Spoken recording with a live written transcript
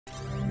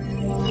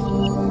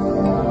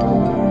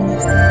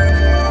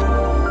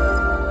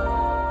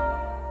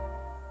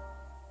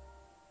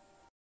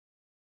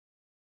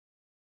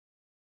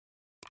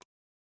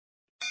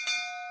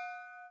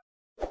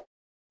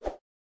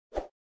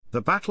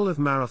The Battle of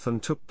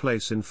Marathon took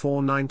place in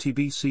 490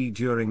 BC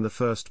during the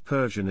first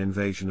Persian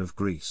invasion of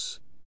Greece.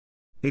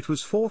 It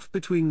was fought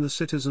between the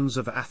citizens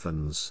of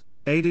Athens,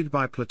 aided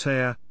by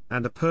Plataea,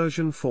 and a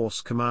Persian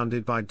force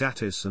commanded by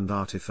Datis and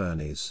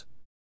Artaphernes.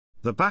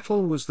 The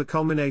battle was the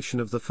culmination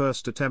of the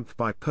first attempt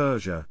by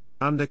Persia,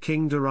 under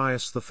King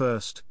Darius I,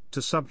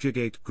 to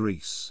subjugate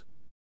Greece.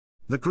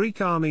 The Greek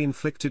army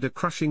inflicted a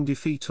crushing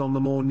defeat on the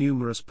more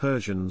numerous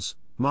Persians,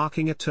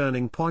 marking a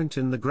turning point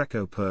in the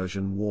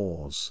Greco-Persian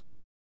Wars.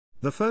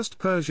 The first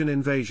Persian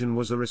invasion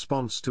was a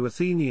response to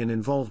Athenian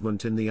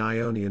involvement in the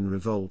Ionian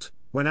Revolt,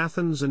 when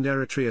Athens and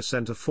Eretria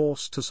sent a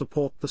force to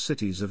support the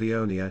cities of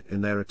Ionia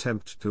in their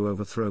attempt to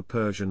overthrow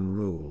Persian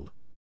rule.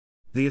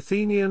 The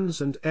Athenians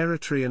and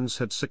Eretrians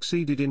had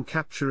succeeded in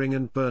capturing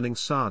and burning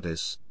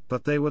Sardis,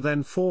 but they were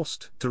then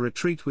forced to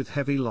retreat with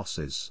heavy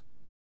losses.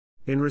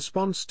 In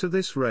response to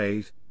this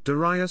raid,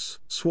 Darius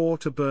swore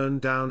to burn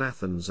down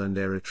Athens and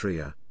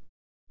Eretria.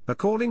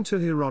 According to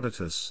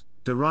Herodotus,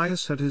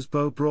 Darius had his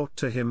bow brought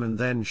to him and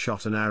then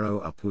shot an arrow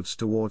upwards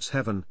towards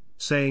heaven,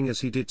 saying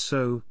as he did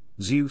so,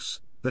 "Zeus,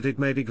 that it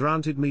may be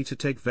granted me to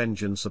take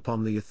vengeance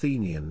upon the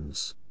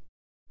Athenians."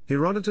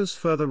 Herodotus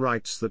further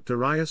writes that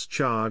Darius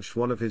charged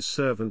one of his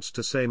servants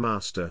to say,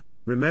 "Master,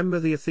 remember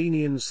the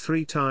Athenians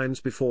 3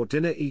 times before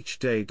dinner each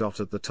day."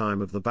 At the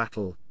time of the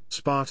battle,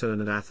 Sparta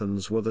and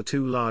Athens were the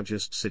 2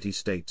 largest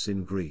city-states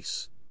in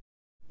Greece.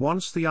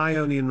 Once the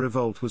Ionian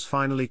Revolt was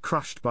finally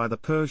crushed by the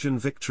Persian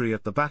victory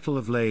at the Battle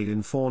of Lade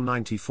in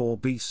 494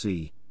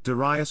 BC,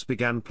 Darius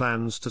began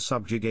plans to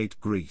subjugate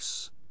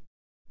Greece.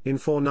 In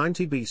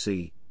 490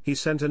 BC, he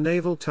sent a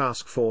naval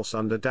task force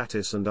under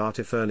Datis and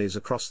Artaphernes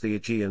across the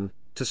Aegean,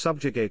 to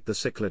subjugate the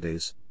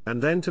Cyclades,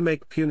 and then to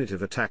make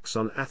punitive attacks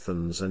on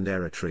Athens and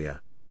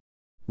Eretria.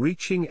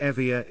 Reaching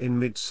Evia in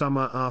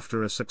midsummer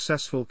after a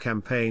successful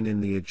campaign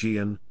in the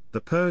Aegean,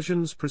 the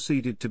Persians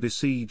proceeded to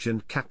besiege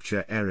and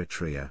capture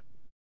Eretria.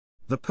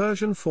 The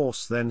Persian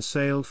force then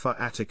sailed for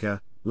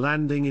Attica,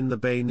 landing in the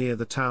bay near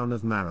the town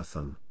of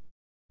Marathon.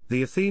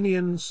 The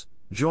Athenians,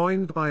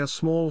 joined by a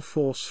small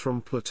force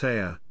from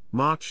Plataea,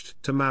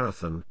 marched to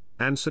Marathon,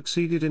 and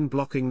succeeded in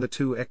blocking the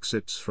 2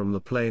 exits from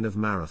the plain of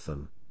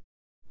Marathon.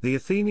 The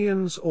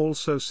Athenians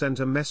also sent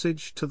a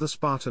message to the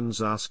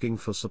Spartans asking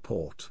for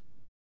support.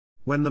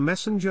 When the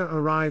messenger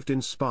arrived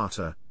in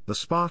Sparta, the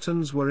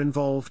Spartans were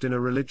involved in a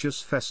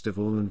religious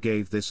festival and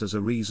gave this as a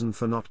reason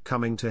for not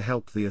coming to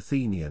help the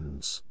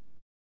Athenians.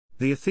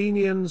 The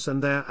Athenians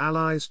and their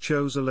allies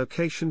chose a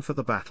location for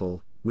the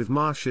battle, with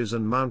marshes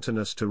and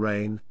mountainous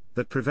terrain,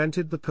 that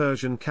prevented the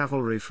Persian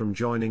cavalry from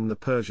joining the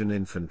Persian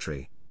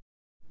infantry.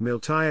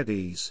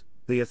 Miltiades,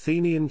 the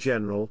Athenian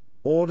general,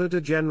 ordered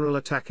a general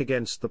attack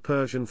against the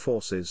Persian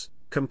forces,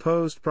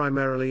 composed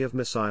primarily of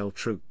missile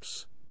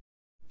troops.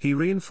 He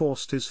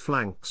reinforced his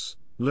flanks,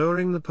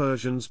 luring the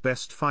Persians'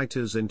 best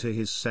fighters into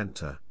his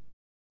center.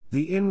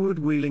 The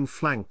inward-wheeling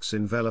flanks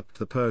enveloped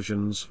the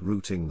Persians,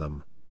 routing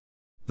them.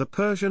 The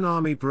Persian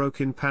army broke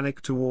in panic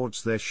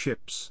towards their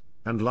ships,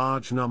 and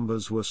large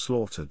numbers were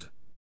slaughtered.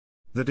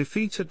 The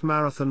defeat at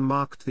Marathon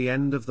marked the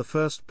end of the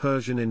first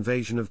Persian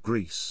invasion of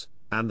Greece,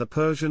 and the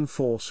Persian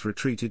force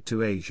retreated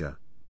to Asia.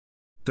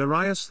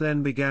 Darius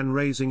then began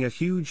raising a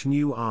huge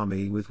new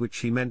army with which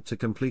he meant to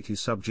completely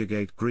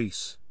subjugate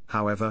Greece.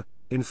 However,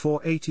 in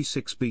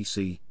 486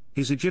 BC,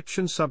 his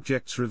Egyptian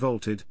subjects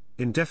revolted,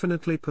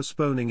 indefinitely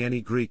postponing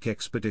any Greek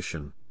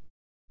expedition.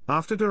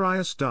 After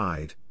Darius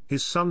died,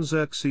 his son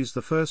Xerxes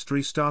I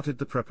restarted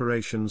the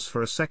preparations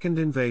for a second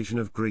invasion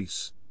of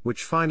Greece,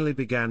 which finally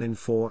began in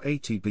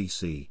 480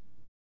 BC.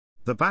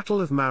 The Battle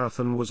of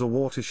Marathon was a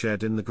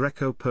watershed in the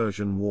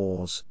Greco-Persian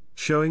Wars,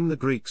 showing the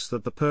Greeks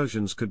that the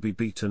Persians could be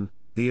beaten.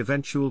 The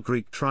eventual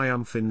Greek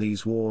triumph in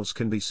these wars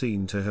can be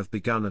seen to have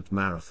begun at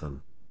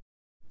Marathon.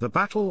 The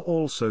battle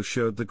also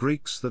showed the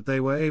Greeks that they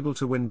were able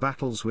to win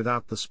battles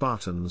without the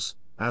Spartans,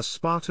 as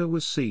Sparta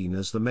was seen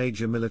as the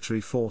major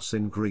military force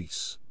in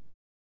Greece.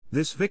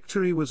 This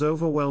victory was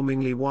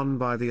overwhelmingly won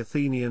by the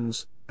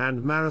Athenians,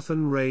 and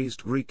Marathon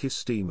raised Greek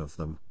esteem of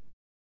them.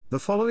 The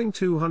following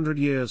 200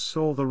 years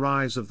saw the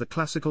rise of the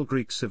classical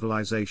Greek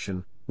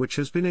civilization, which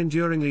has been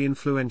enduringly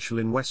influential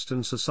in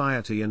Western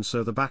society, and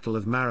so the Battle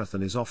of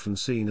Marathon is often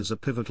seen as a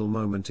pivotal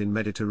moment in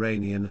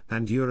Mediterranean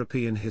and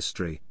European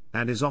history,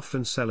 and is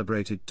often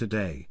celebrated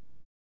today.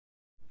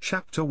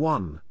 Chapter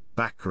 1 –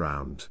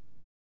 Background.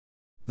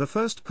 The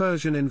first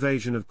Persian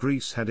invasion of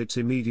Greece had its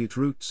immediate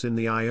roots in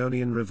the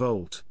Ionian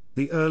Revolt,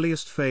 the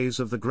earliest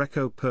phase of the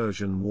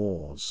Greco-Persian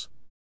Wars.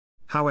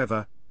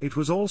 However, it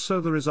was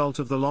also the result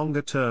of the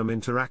longer-term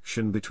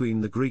interaction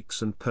between the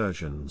Greeks and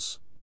Persians.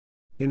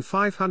 In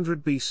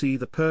 500 BC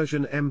the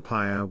Persian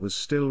Empire was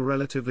still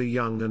relatively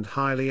young and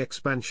highly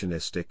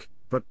expansionistic,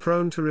 but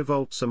prone to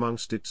revolts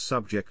amongst its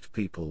subject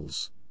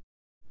peoples.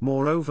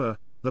 Moreover,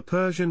 the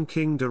Persian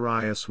king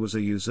Darius was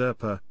a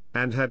usurper,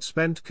 and had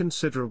spent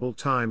considerable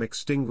time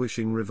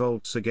extinguishing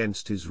revolts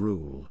against his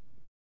rule.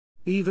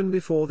 Even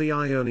before the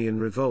Ionian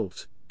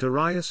Revolt,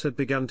 Darius had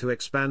begun to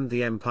expand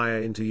the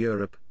empire into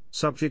Europe,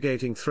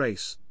 subjugating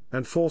Thrace,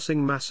 and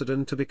forcing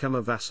Macedon to become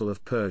a vassal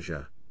of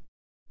Persia.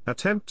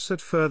 Attempts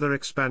at further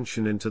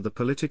expansion into the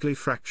politically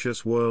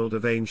fractious world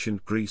of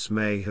ancient Greece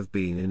may have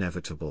been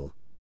inevitable.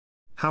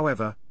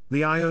 However,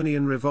 the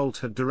Ionian Revolt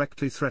had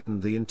directly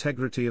threatened the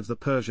integrity of the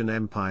Persian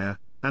Empire,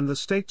 and the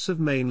states of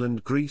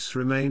mainland Greece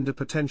remained a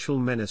potential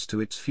menace to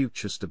its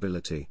future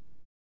stability.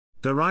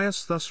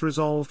 Darius thus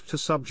resolved to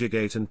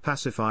subjugate and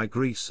pacify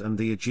Greece and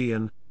the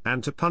Aegean,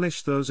 and to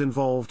punish those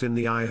involved in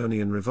the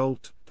Ionian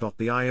Revolt.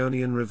 The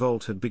Ionian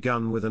Revolt had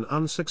begun with an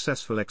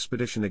unsuccessful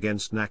expedition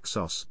against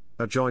Naxos,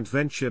 a joint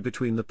venture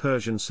between the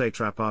Persian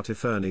satrap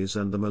Artaphernes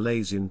and the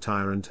Milesian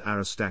tyrant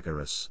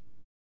Aristagoras.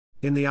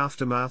 In the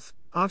aftermath,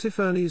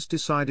 Artaphernes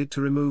decided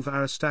to remove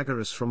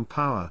Aristagoras from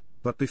power,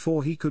 but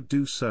before he could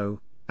do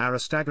so,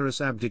 Aristagoras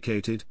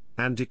abdicated,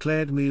 and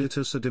declared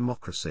Miletus a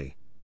democracy.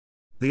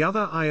 The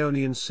other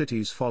Ionian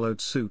cities followed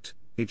suit,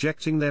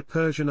 ejecting their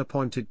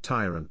Persian-appointed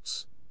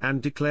tyrants,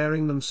 and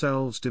declaring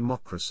themselves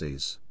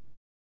democracies.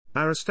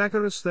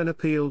 Aristagoras then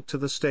appealed to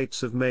the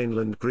states of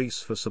mainland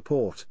Greece for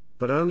support,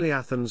 but only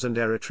Athens and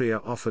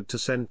Eretria offered to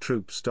send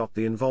troops.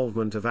 The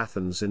involvement of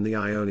Athens in the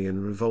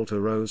Ionian Revolt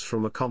arose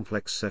from a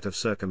complex set of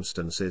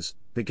circumstances,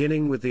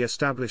 beginning with the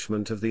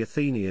establishment of the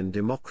Athenian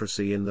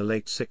democracy in the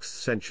late 6th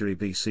century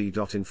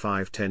BC. In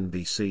 510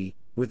 BC,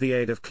 with the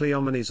aid of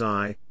Cleomenes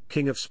I,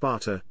 king of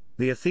Sparta,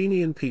 the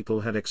Athenian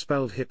people had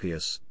expelled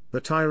Hippias,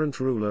 the tyrant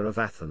ruler of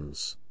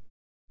Athens.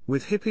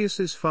 With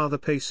Hippias's father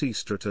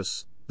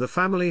Pisistratus, the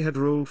family had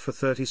ruled for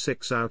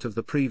 36 out of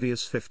the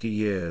previous 50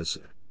 years,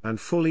 and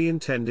fully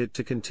intended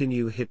to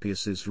continue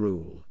Hippias's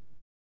rule.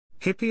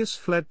 Hippias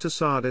fled to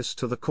Sardis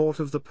to the court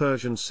of the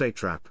Persian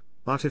satrap,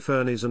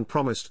 Artaphernes, and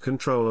promised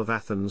control of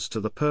Athens to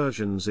the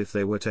Persians if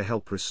they were to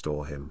help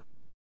restore him.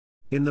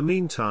 In the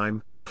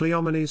meantime,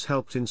 Cleomenes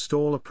helped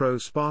install a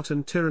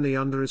pro-Spartan tyranny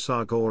under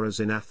Isagoras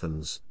in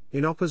Athens,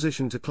 in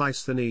opposition to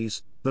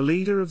Cleisthenes, the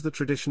leader of the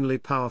traditionally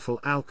powerful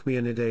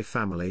Alcmaeonidae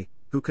family,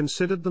 who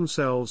considered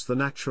themselves the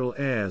natural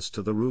heirs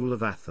to the rule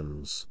of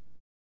Athens.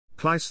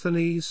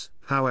 Cleisthenes,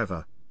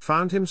 however,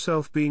 found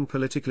himself being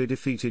politically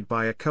defeated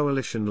by a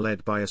coalition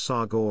led by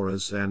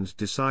Isagoras and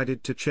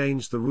decided to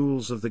change the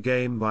rules of the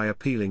game by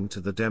appealing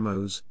to the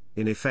demos,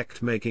 in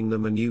effect making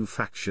them a new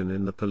faction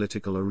in the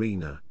political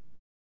arena.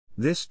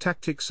 This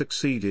tactic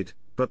succeeded,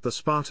 but the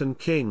Spartan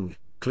king,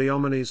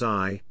 Cleomenes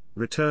I,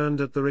 returned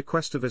at the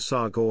request of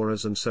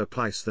Isagoras, and so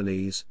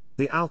Cleisthenes,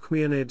 the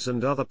Alcmaeonids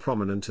and other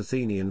prominent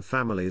Athenian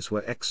families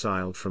were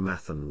exiled from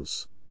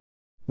Athens.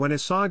 When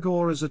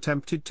Isagoras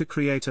attempted to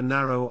create a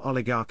narrow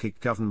oligarchic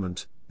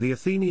government, the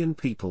Athenian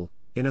people,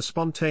 in a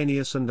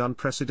spontaneous and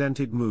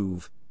unprecedented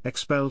move,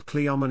 expelled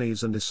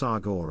Cleomenes and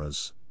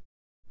Isagoras.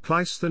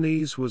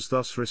 Cleisthenes was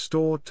thus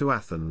restored to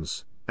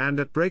Athens, and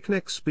at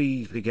breakneck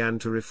speed began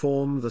to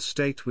reform the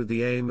state with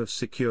the aim of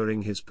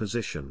securing his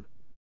position.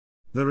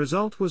 The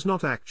result was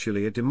not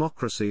actually a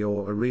democracy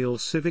or a real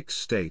civic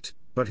state,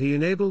 but he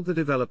enabled the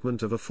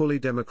development of a fully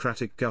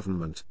democratic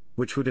government,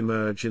 which would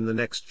emerge in the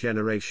next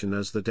generation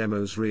as the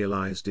demos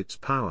realized its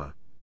power.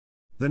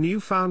 The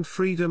newfound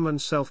freedom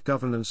and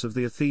self-governance of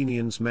the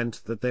Athenians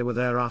meant that they were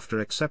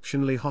thereafter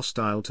exceptionally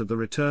hostile to the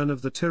return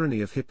of the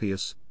tyranny of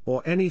Hippias,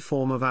 or any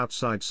form of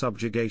outside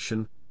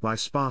subjugation, by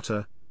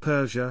Sparta,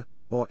 Persia,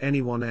 or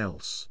anyone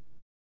else.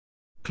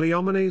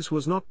 Cleomenes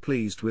was not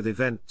pleased with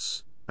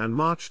events, and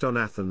marched on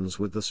Athens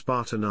with the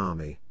Spartan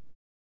army.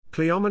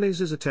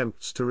 Cleomenes's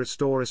attempts to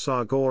restore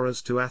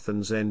Isagoras to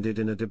Athens ended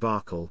in a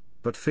debacle,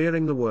 but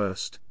fearing the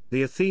worst,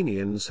 the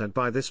Athenians had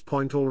by this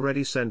point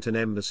already sent an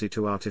embassy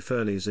to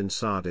Artaphernes in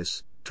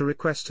Sardis, to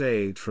request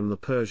aid from the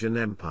Persian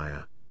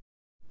Empire.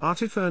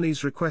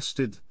 Artaphernes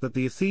requested that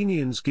the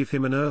Athenians give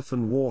him an earth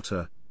and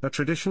water, a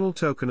traditional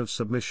token of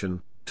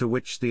submission, to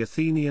which the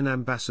Athenian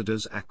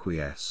ambassadors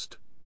acquiesced.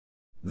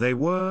 They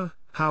were,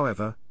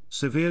 however,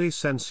 severely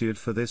censured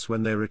for this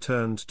when they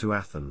returned to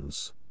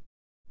Athens.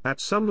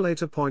 At some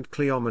later point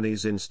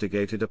Cleomenes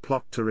instigated a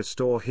plot to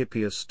restore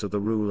Hippias to the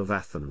rule of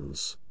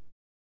Athens.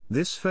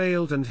 This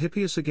failed, and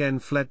Hippias again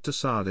fled to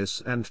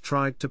Sardis and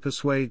tried to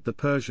persuade the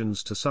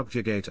Persians to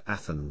subjugate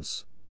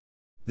Athens.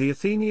 The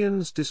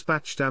Athenians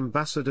dispatched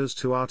ambassadors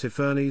to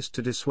Artaphernes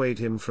to dissuade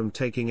him from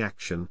taking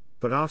action,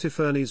 but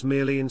Artaphernes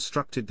merely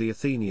instructed the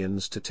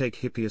Athenians to take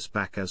Hippias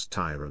back as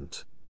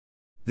tyrant.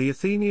 The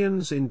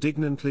Athenians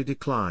indignantly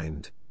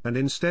declined, and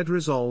instead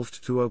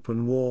resolved to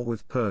open war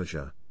with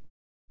Persia.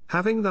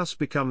 Having thus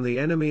become the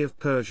enemy of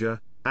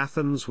Persia,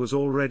 Athens was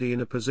already in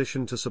a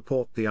position to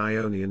support the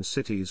Ionian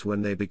cities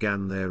when they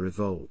began their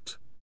revolt.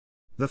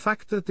 The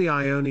fact that the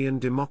Ionian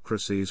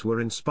democracies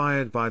were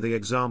inspired by the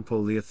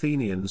example the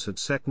Athenians had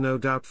set no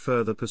doubt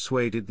further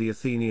persuaded the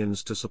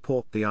Athenians to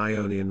support the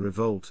Ionian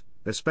revolt,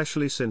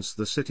 especially since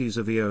the cities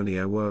of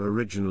Ionia were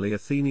originally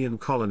Athenian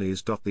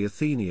colonies. The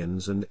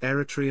Athenians and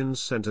Eretrians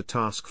sent a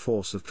task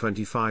force of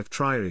 25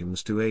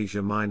 triremes to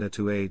Asia Minor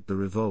to aid the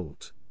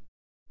revolt.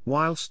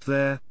 Whilst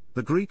there,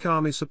 the Greek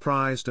army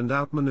surprised and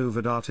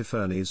outmaneuvered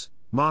Artaphernes,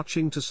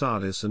 marching to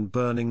Sardis and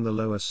burning the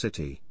lower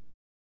city.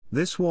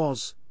 This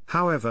was,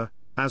 however,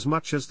 as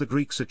much as the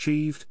Greeks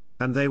achieved,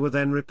 and they were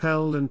then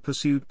repelled and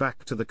pursued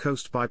back to the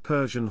coast by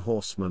Persian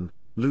horsemen,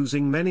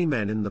 losing many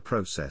men in the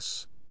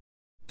process.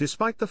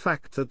 Despite the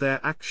fact that their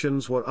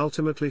actions were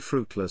ultimately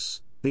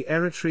fruitless, the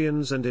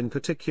Eretrians and in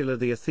particular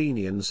the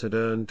Athenians had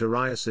earned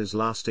Darius's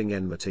lasting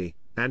enmity,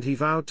 and he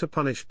vowed to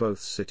punish both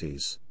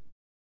cities.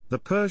 The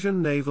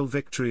Persian naval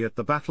victory at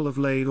the Battle of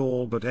Lade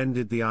all but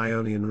ended the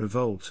Ionian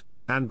revolt,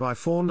 and by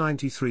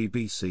 493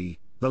 BC,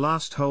 the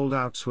last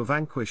holdouts were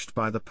vanquished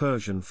by the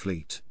Persian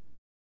fleet.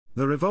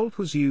 The revolt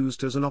was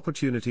used as an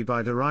opportunity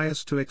by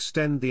Darius to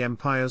extend the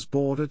empire's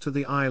border to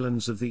the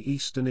islands of the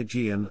eastern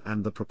Aegean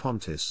and the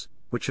Propontis,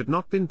 which had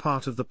not been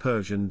part of the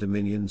Persian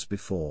dominions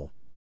before.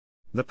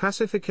 The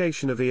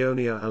pacification of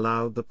Ionia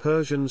allowed the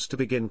Persians to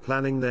begin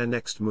planning their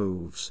next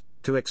moves,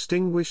 to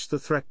extinguish the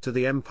threat to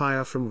the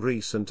empire from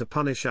Greece and to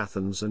punish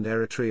Athens and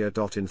Eretria.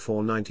 In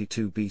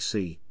 492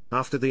 BC,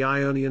 after the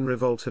Ionian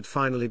revolt had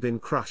finally been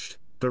crushed,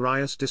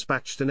 Darius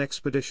dispatched an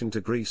expedition to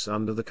Greece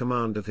under the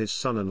command of his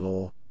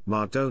son-in-law,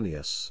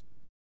 Mardonius.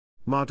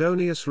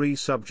 Mardonius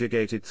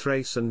re-subjugated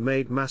Thrace and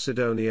made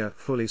Macedonia a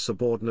fully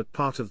subordinate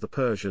part of the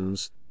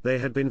Persians. They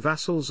had been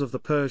vassals of the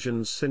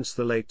Persians since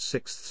the late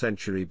 6th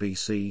century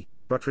BC,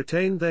 but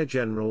retained their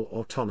general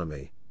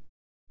autonomy.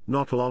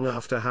 Not long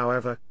after,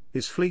 however,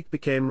 his fleet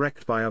became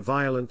wrecked by a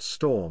violent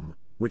storm,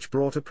 which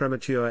brought a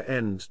premature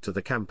end to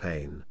the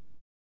campaign.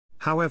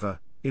 However,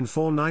 in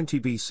 490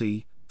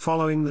 BC,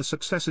 following the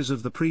successes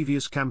of the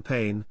previous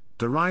campaign,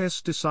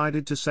 Darius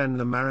decided to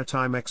send a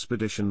maritime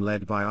expedition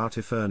led by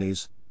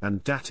Artaphernes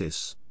and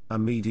Datis, a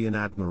Median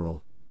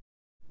admiral.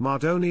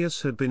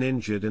 Mardonius had been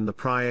injured in the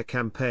prior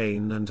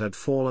campaign and had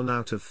fallen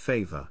out of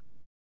favor.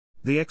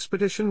 The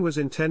expedition was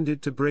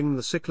intended to bring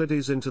the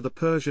Cyclades into the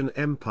Persian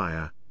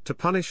Empire, to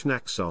punish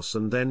Naxos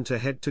and then to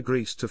head to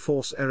Greece to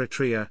force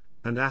Eretria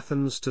and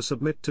Athens to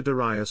submit to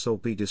Darius or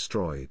be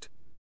destroyed.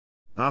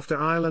 After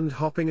island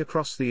hopping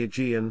across the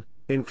Aegean,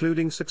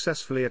 including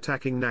successfully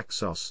attacking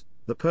Naxos,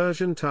 the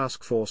Persian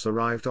task force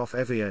arrived off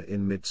Evia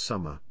in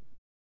midsummer.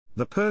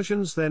 The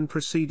Persians then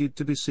proceeded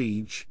to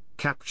besiege,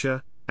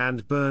 capture,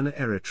 and burn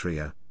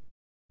Eretria.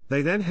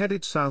 They then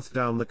headed south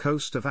down the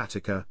coast of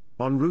Attica,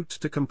 en route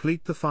to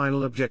complete the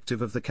final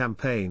objective of the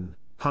campaign,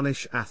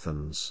 punish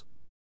Athens.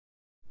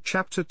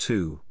 Chapter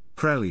 2,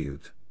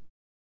 Prelude.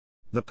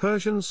 The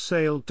Persians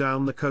sailed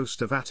down the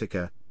coast of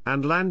Attica,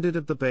 and landed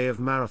at the Bay of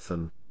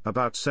Marathon,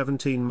 about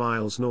 17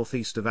 miles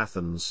northeast of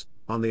Athens,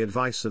 on the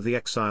advice of the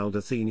exiled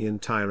Athenian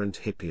tyrant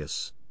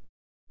Hippias.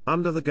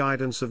 Under the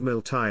guidance of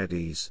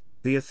Miltiades,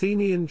 the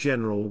Athenian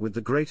general with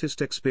the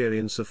greatest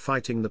experience of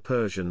fighting the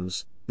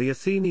Persians, the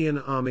Athenian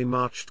army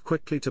marched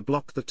quickly to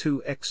block the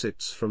two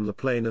exits from the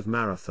plain of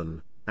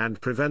Marathon,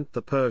 and prevent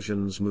the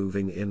Persians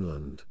moving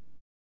inland.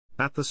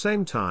 At the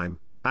same time,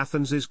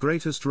 Athens's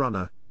greatest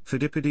runner,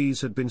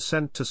 Phidippides, had been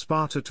sent to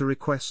Sparta to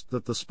request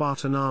that the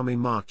Spartan army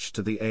march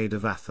to the aid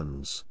of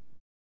Athens.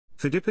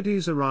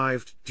 Phidippides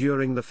arrived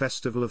during the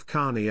festival of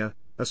Carnea,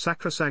 a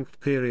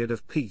sacrosanct period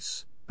of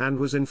peace, and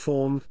was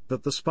informed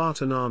that the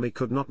Spartan army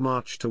could not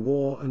march to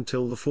war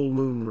until the full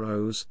moon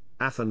rose.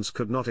 Athens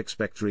could not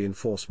expect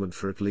reinforcement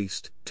for at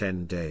least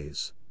 10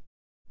 days.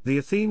 The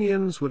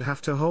Athenians would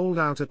have to hold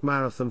out at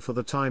Marathon for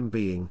the time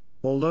being,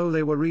 although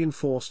they were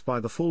reinforced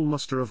by the full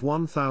muster of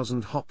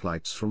 1,000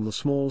 hoplites from the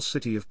small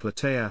city of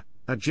Plataea,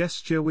 a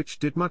gesture which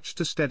did much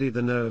to steady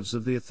the nerves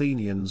of the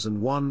Athenians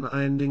and won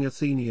unending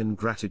Athenian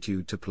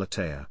gratitude to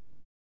Plataea.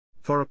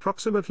 For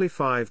approximately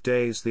 5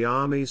 days the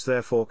armies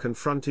therefore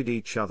confronted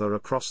each other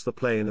across the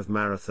plain of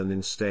Marathon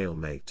in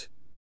stalemate.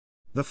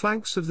 The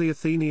flanks of the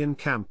Athenian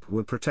camp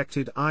were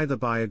protected either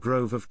by a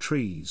grove of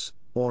trees,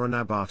 or an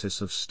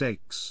abatis of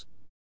stakes.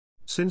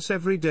 Since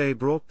every day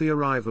brought the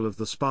arrival of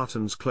the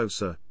Spartans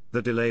closer,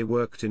 the delay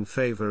worked in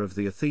favor of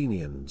the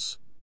Athenians.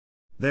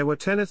 There were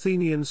 10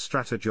 Athenian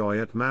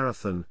strategoi at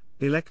Marathon,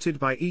 elected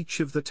by each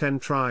of the 10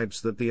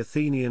 tribes that the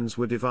Athenians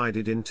were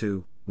divided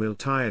into.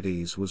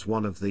 Miltiades was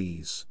one of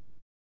these.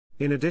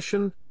 In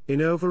addition, in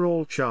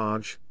overall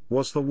charge,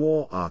 was the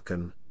war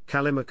archon,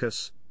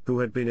 Callimachus, who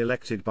had been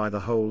elected by the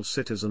whole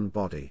citizen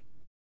body.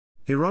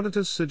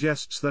 Herodotus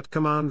suggests that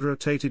command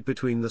rotated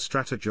between the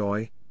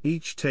strategoi,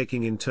 each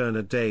taking in turn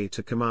a day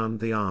to command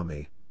the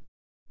army.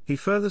 He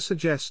further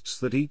suggests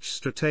that each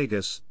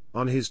strategos,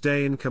 on his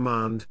day in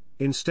command,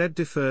 instead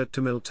deferred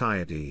to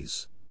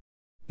Miltiades.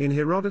 In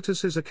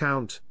Herodotus's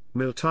account,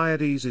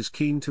 Miltiades is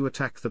keen to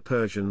attack the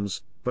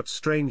Persians, but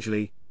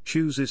strangely,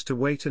 chooses to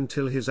wait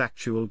until his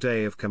actual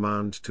day of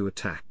command to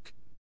attack.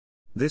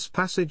 This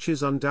passage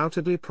is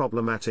undoubtedly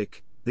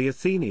problematic. The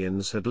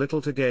Athenians had little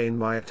to gain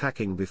by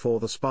attacking before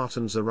the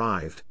Spartans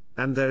arrived,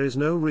 and there is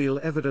no real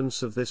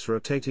evidence of this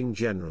rotating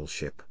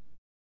generalship.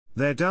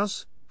 There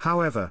does,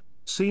 however,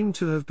 seem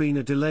to have been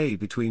a delay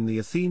between the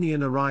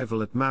Athenian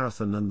arrival at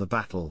Marathon and the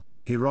battle.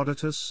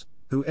 Herodotus,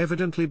 who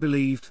evidently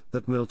believed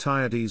that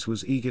Miltiades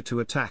was eager to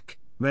attack,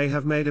 may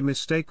have made a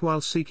mistake while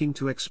seeking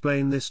to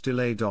explain this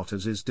delay.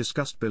 As is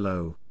discussed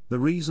below, the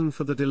reason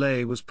for the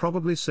delay was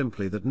probably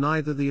simply that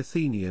neither the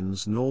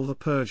Athenians nor the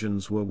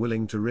Persians were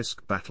willing to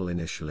risk battle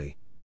initially.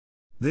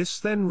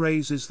 This then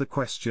raises the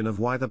question of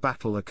why the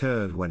battle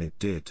occurred when it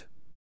did.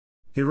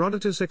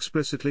 Herodotus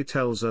explicitly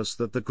tells us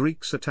that the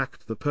Greeks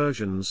attacked the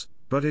Persians,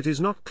 but it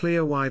is not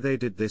clear why they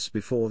did this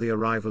before the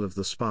arrival of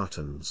the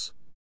Spartans.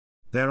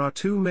 There are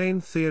two main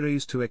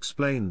theories to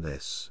explain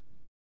this.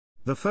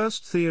 The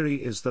first theory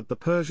is that the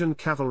Persian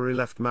cavalry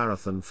left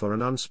Marathon for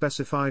an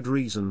unspecified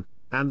reason,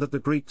 and that the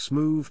Greeks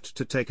moved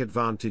to take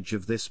advantage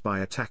of this by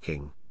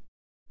attacking.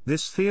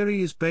 This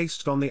theory is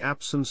based on the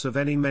absence of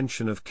any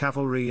mention of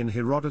cavalry in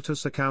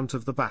Herodotus' account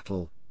of the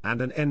battle, and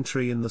an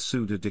entry in the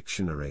Suda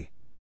dictionary.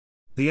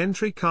 The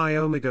entry chi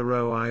omega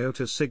rho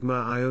iota sigma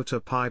iota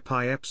pi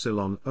pi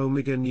epsilon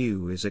omega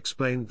nu is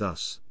explained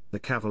thus: the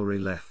cavalry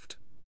left.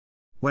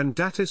 When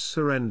Datis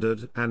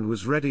surrendered and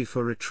was ready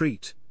for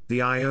retreat,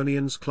 the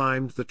Ionians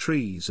climbed the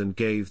trees and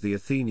gave the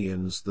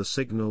Athenians the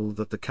signal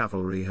that the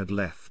cavalry had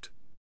left.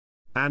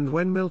 And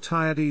when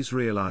Miltiades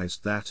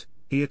realized that,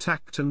 he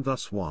attacked and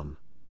thus won.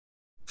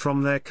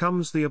 From there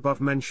comes the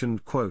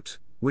above-mentioned quote,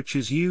 which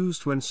is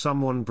used when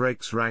someone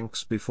breaks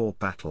ranks before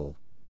battle.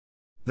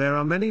 There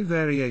are many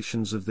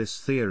variations of this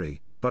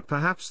theory, but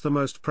perhaps the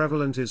most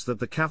prevalent is that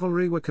the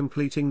cavalry were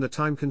completing the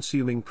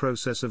time-consuming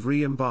process of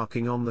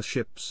re-embarking on the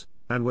ships,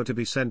 and were to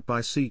be sent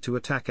by sea to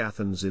attack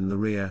Athens in the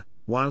rear,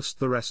 whilst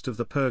the rest of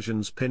the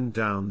Persians pinned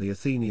down the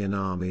Athenian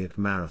army at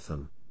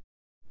Marathon.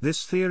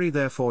 This theory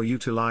therefore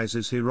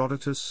utilizes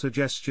Herodotus'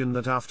 suggestion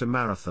that after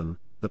Marathon,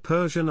 the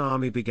Persian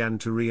army began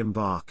to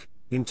re-embark,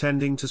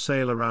 intending to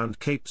sail around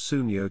Cape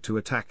Sunio to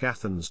attack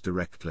Athens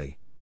directly.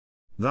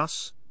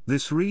 Thus,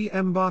 this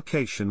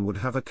re-embarkation would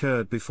have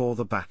occurred before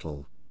the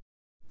battle.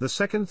 The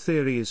second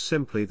theory is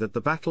simply that the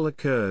battle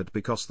occurred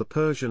because the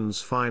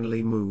Persians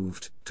finally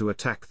moved to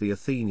attack the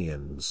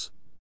Athenians.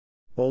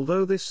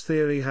 Although this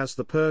theory has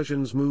the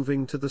Persians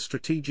moving to the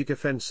strategic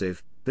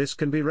offensive, this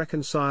can be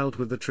reconciled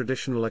with the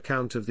traditional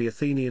account of the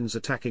Athenians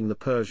attacking the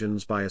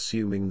Persians by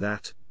assuming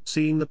that,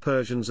 seeing the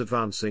Persians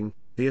advancing,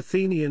 the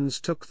Athenians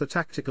took the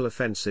tactical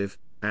offensive,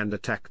 and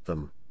attacked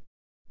them.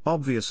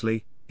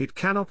 Obviously, it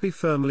cannot be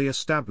firmly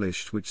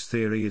established which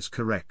theory is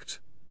correct.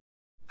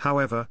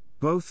 However,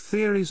 both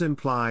theories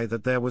imply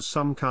that there was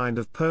some kind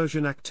of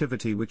Persian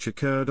activity which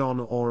occurred on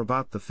or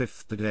about the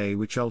fifth day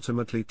which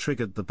ultimately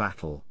triggered the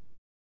battle.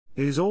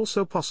 It is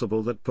also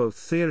possible that both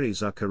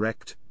theories are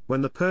correct.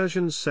 When the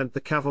Persians sent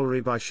the cavalry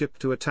by ship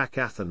to attack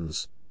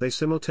Athens, they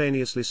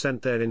simultaneously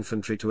sent their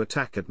infantry to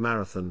attack at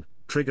Marathon,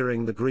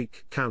 triggering the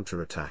Greek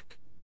counterattack.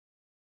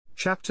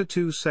 Chapter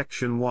 2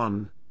 Section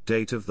 1,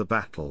 Date of the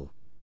Battle.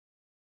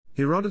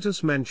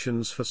 Herodotus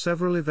mentions for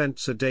several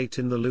events a date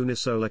in the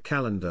lunisolar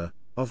calendar,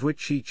 of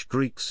which each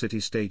Greek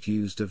city-state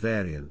used a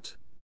variant.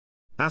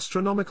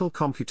 Astronomical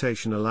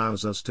computation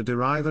allows us to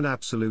derive an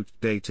absolute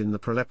date in the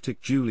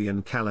proleptic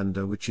Julian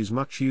calendar, which is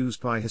much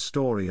used by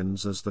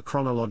historians as the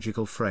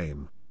chronological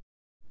frame.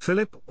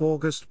 Philip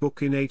August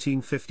Book in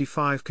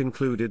 1855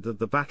 concluded that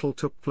the battle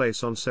took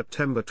place on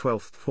September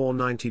 12,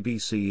 490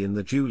 BC in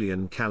the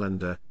Julian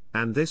calendar,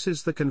 and this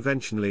is the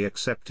conventionally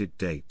accepted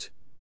date.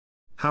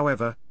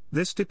 However,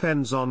 this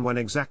depends on when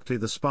exactly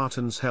the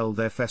Spartans held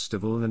their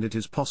festival, and it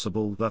is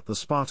possible that the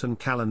Spartan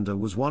calendar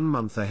was 1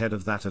 month ahead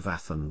of that of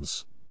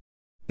Athens.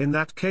 In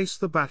that case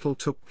the battle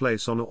took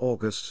place on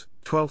August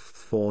 12,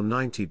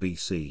 490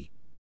 BC.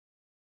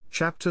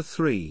 Chapter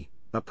 3,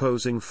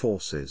 Opposing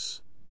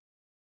Forces.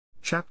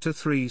 Chapter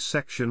 3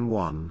 Section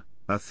 1,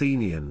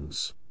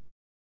 Athenians.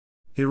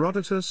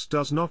 Herodotus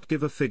does not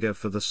give a figure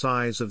for the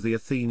size of the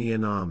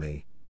Athenian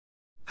army.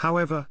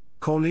 However,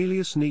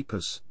 Cornelius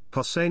Nepos,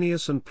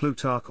 Pausanias and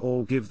Plutarch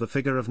all give the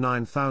figure of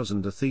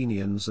 9,000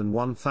 Athenians and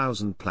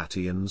 1,000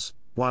 Plataeans,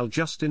 while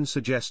Justin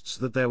suggests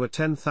that there were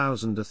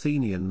 10,000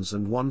 Athenians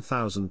and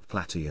 1,000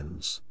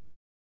 Plataeans.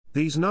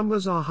 These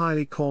numbers are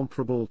highly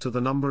comparable to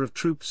the number of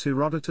troops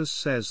Herodotus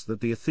says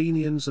that the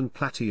Athenians and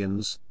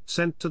Plataeans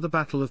sent to the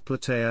Battle of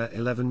Plataea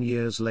 11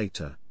 years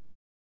later.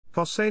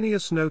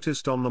 Pausanias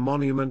noticed on the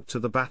monument to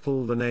the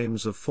battle the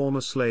names of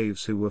former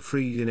slaves who were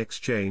freed in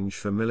exchange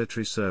for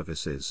military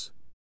services.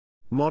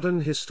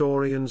 Modern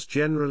historians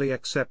generally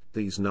accept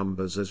these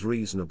numbers as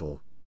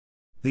reasonable.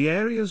 The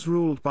areas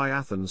ruled by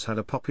Athens had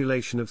a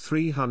population of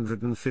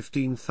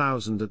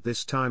 315,000 at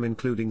this time,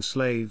 including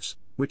slaves,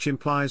 which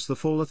implies the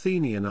full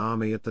Athenian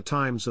army at the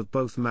times of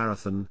both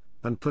Marathon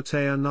and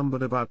Plataea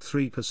numbered about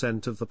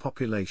 3% of the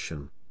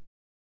population.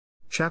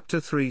 Chapter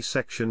 3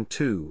 Section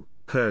 2,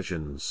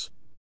 Persians.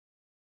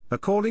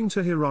 According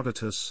to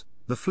Herodotus,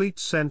 the fleet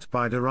sent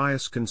by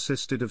Darius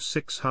consisted of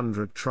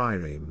 600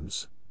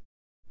 triremes.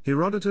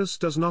 Herodotus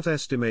does not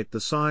estimate the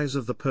size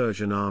of the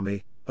Persian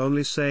army,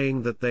 only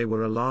saying that they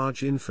were a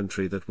large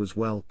infantry that was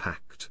well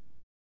packed.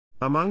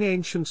 Among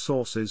ancient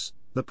sources,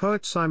 the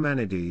poet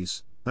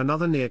Simonides,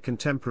 another near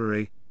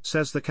contemporary,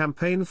 says the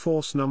campaign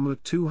force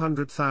numbered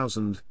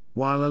 200,000,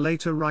 while a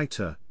later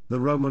writer, the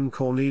Roman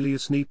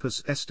Cornelius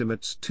Nepos,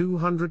 estimates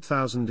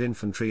 200,000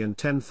 infantry and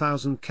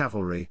 10,000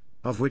 cavalry,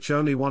 of which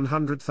only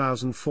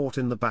 100,000 fought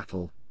in the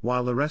battle,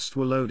 while the rest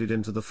were loaded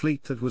into the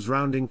fleet that was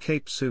rounding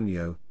Cape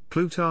Sunio.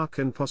 Plutarch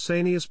and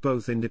Pausanias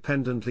both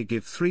independently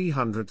give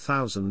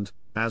 300,000,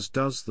 as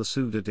does the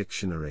Suda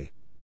dictionary.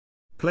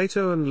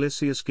 Plato and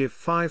Lysias give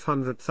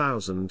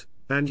 500,000,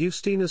 and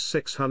Justinus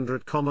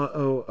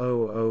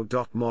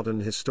 600,000.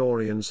 Modern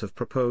historians have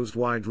proposed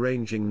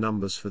wide-ranging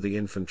numbers for the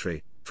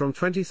infantry, from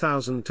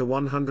 20,000 to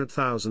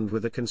 100,000,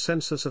 with a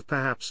consensus of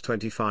perhaps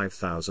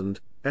 25,000.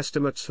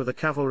 Estimates for the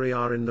cavalry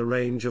are in the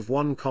range of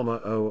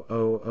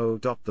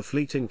 1,000. The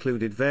fleet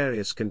included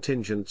various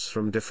contingents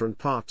from different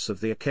parts of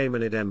the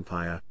Achaemenid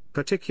Empire,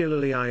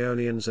 particularly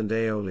Ionians and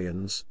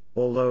Aeolians,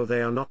 although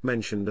they are not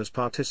mentioned as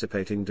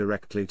participating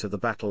directly to the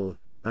battle,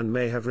 and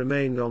may have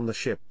remained on the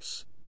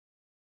ships.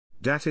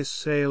 Datis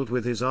sailed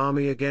with his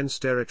army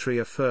against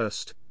Eretria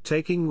first,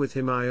 taking with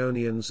him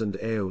Ionians and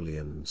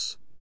Aeolians.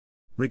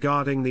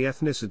 Regarding the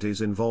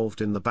ethnicities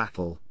involved in the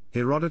battle,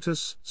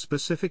 Herodotus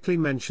specifically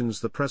mentions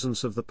the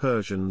presence of the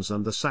Persians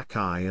and the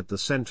Sakai at the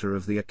center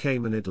of the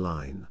Achaemenid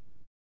line.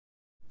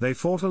 They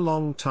fought a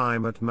long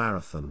time at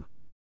Marathon.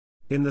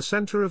 In the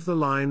center of the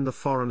line the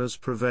foreigners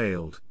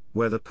prevailed,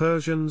 where the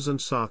Persians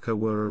and Saka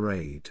were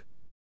arrayed.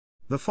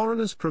 The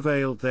foreigners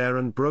prevailed there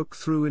and broke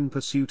through in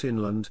pursuit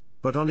inland,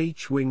 but on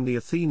each wing the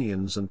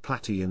Athenians and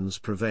Plataeans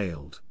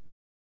prevailed.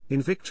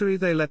 In victory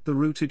they let the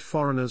routed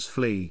foreigners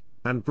flee,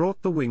 and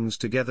brought the wings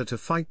together to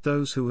fight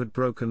those who had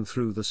broken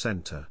through the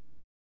center.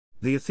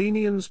 The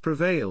Athenians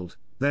prevailed,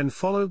 then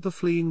followed the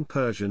fleeing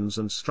Persians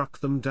and struck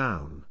them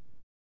down.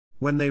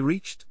 When they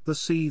reached the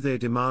sea they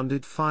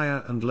demanded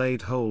fire and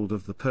laid hold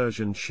of the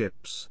Persian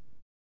ships.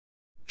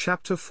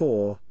 Chapter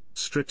 4,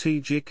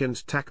 Strategic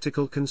and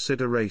Tactical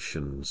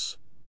Considerations.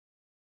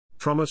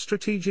 From a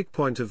strategic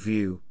point of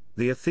view,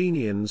 the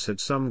Athenians had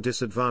some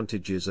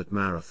disadvantages at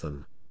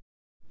Marathon.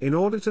 In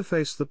order to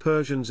face the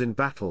Persians in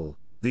battle,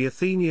 the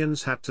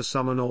Athenians had to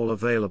summon all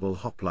available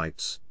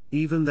hoplites.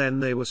 Even then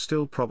they were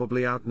still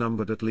probably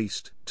outnumbered at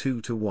least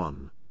 2 to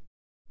 1.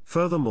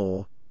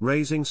 Furthermore,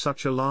 raising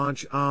such a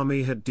large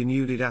army had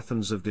denuded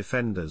Athens of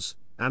defenders,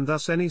 and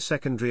thus any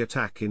secondary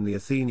attack in the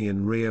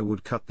Athenian rear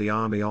would cut the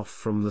army off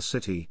from the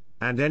city,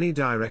 and any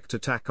direct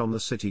attack on the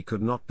city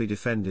could not be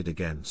defended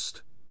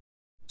against.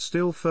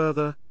 Still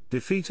further,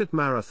 defeat at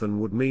Marathon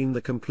would mean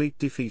the complete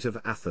defeat of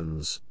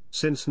Athens,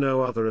 since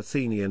no other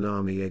Athenian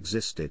army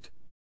existed.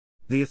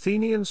 The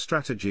Athenian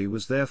strategy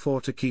was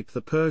therefore to keep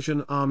the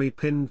Persian army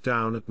pinned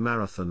down at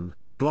Marathon,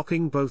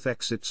 blocking both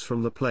exits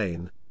from the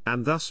plain,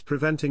 and thus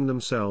preventing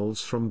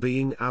themselves from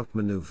being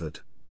outmaneuvered.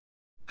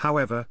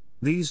 However,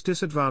 these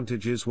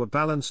disadvantages were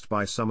balanced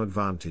by some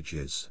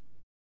advantages.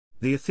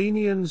 The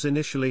Athenians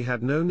initially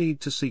had no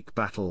need to seek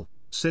battle,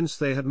 since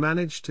they had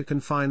managed to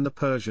confine the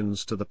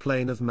Persians to the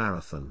plain of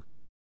Marathon.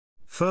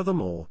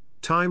 Furthermore,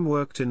 time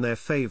worked in their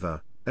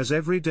favor, as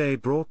every day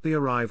brought the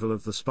arrival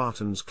of the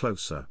Spartans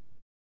closer.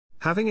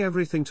 Having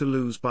everything to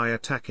lose by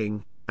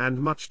attacking, and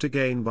much to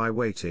gain by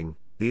waiting,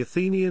 the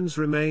Athenians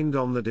remained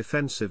on the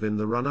defensive in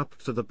the run-up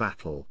to the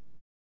battle.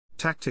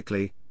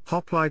 Tactically,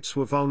 hoplites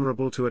were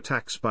vulnerable to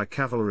attacks by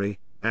cavalry,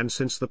 and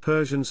since the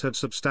Persians had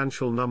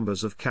substantial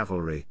numbers of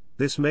cavalry,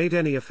 this made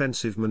any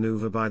offensive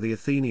maneuver by the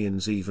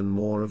Athenians even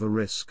more of a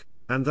risk,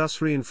 and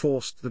thus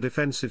reinforced the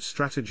defensive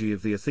strategy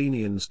of the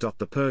Athenians.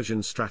 The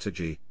Persian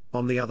strategy,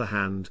 on the other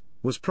hand,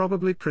 was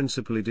probably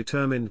principally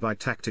determined by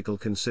tactical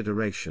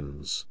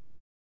considerations.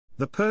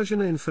 The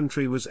Persian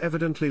infantry was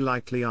evidently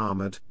lightly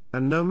armored,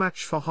 and no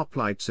match for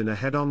hoplites in a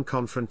head-on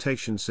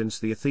confrontation, since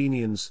the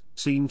Athenians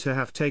seemed to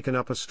have taken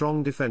up a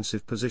strong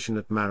defensive position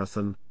at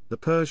Marathon. The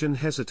Persian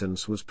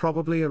hesitance was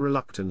probably a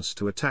reluctance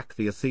to attack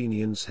the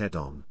Athenians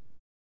head-on.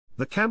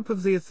 The camp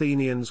of the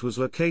Athenians was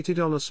located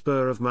on a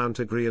spur of Mount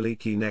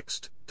Agrioliki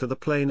next to the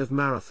plain of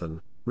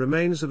Marathon.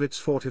 Remains of its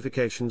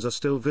fortifications are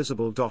still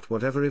visible.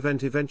 Whatever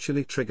event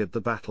eventually triggered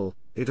the battle,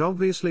 it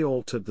obviously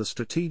altered the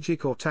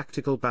strategic or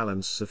tactical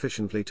balance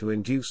sufficiently to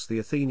induce the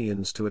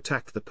Athenians to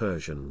attack the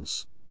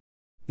Persians.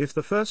 If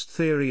the first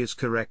theory is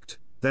correct,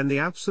 then the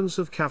absence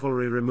of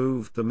cavalry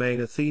removed the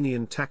main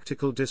Athenian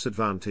tactical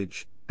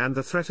disadvantage, and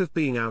the threat of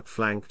being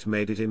outflanked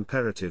made it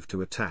imperative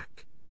to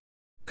attack.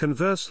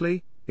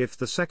 Conversely, if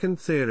the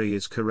second theory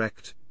is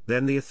correct,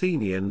 then the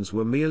Athenians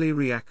were merely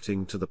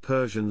reacting to the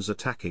Persians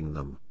attacking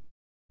them.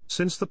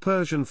 Since the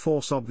Persian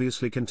force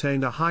obviously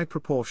contained a high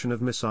proportion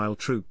of missile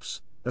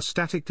troops, a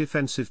static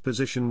defensive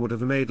position would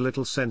have made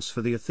little sense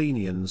for the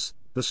Athenians.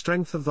 The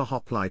strength of the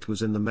hoplite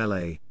was in the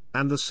melee,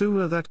 and the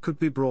sooner that could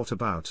be brought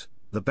about,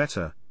 the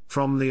better,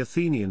 from the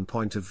Athenian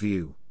point of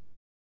view.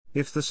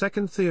 If the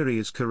second theory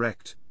is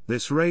correct,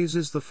 this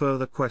raises the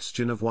further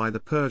question of why the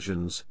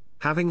Persians,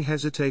 having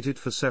hesitated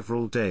for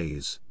several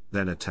days,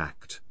 then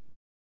attacked.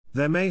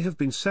 There may have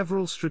been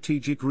several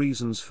strategic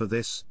reasons for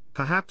this.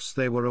 Perhaps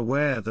they were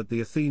aware that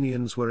the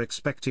Athenians were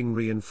expecting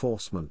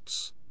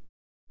reinforcements.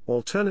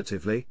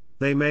 Alternatively,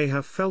 they may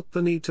have felt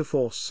the need to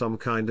force some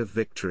kind of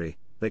victory.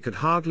 They could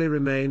hardly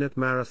remain at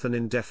Marathon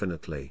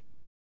indefinitely.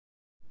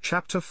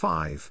 Chapter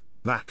 5,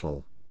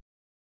 Battle.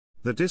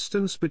 The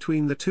distance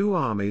between the two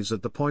armies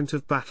at the point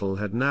of battle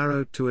had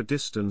narrowed to a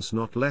distance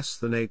not less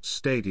than 8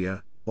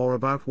 stadia, or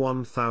about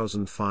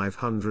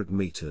 1,500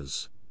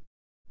 meters.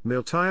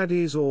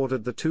 Miltiades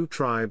ordered the two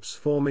tribes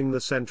forming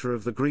the center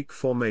of the Greek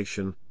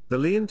formation, the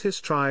Leontis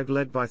tribe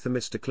led by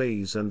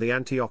Themistocles and the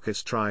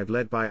Antiochus tribe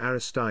led by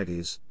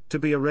Aristides, to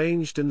be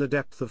arranged in the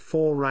depth of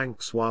 4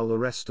 ranks while the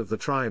rest of the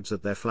tribes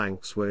at their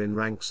flanks were in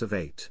ranks of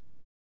 8.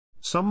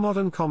 Some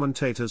modern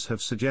commentators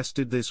have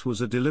suggested this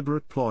was a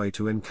deliberate ploy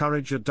to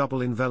encourage a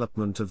double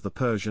envelopment of the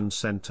Persian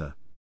center.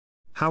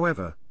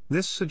 However,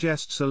 this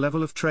suggests a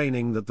level of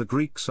training that the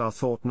Greeks are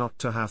thought not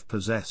to have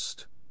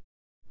possessed.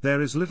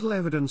 There is little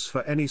evidence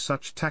for any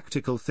such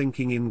tactical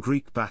thinking in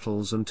Greek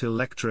battles until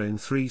Lectra in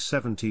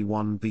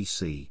 371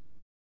 BC.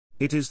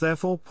 It is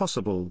therefore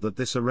possible that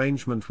this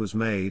arrangement was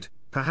made,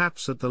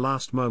 perhaps at the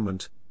last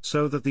moment,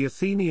 so that the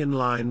Athenian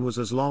line was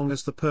as long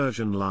as the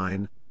Persian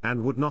line,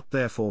 and would not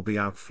therefore be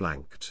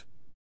outflanked.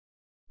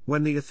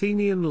 When the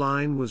Athenian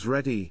line was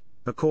ready,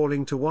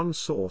 according to one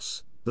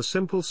source, the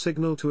simple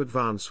signal to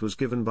advance was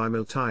given by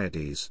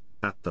Miltiades,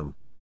 at them.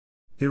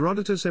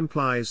 Herodotus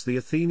implies the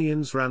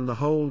Athenians ran the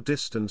whole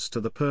distance to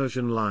the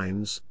Persian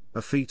lines,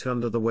 a feat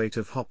under the weight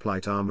of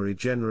hoplite armory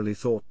generally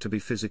thought to be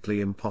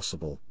physically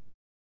impossible.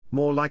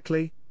 More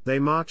likely, they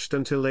marched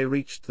until they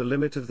reached the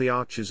limit of the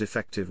archers'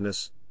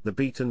 effectiveness, the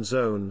beaten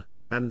zone,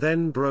 and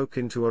then broke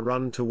into a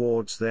run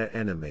towards their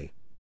enemy.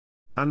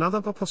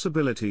 Another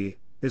possibility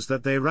is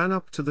that they ran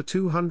up to the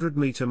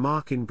 200-meter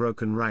mark in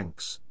broken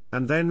ranks,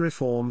 and then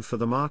reformed for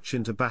the march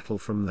into battle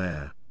from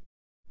there.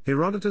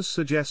 Herodotus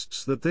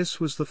suggests that this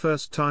was the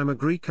first time a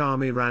Greek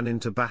army ran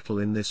into battle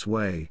in this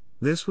way.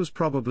 This was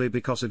probably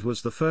because it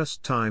was the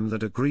first time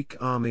that a Greek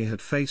army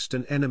had faced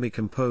an enemy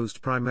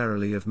composed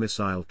primarily of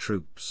missile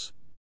troops.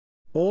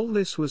 All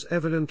this was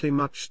evidently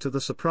much to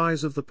the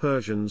surprise of the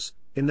Persians.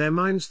 In their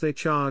minds they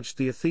charged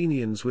the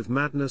Athenians with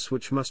madness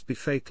which must be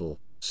fatal,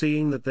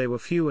 seeing that they were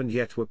few and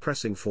yet were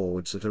pressing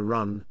forwards at a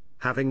run,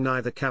 having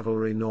neither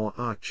cavalry nor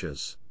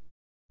archers.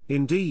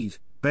 Indeed,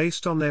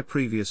 based on their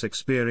previous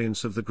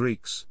experience of the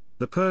Greeks,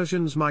 the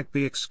Persians might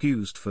be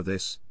excused for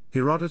this.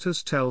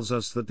 Herodotus tells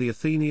us that the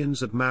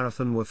Athenians at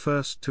Marathon were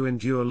first to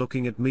endure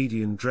looking at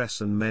Median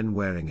dress and men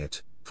wearing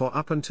it, for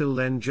up until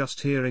then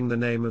just hearing the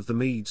name of the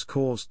Medes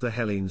caused the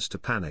Hellenes to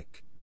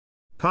panic.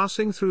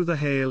 Passing through the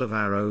hail of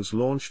arrows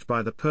launched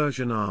by the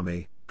Persian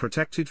army,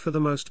 protected for the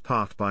most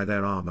part by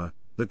their armor,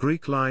 the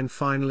Greek line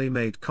finally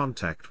made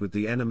contact with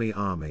the enemy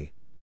army.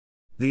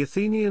 The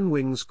Athenian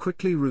wings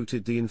quickly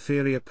routed the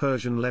inferior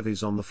Persian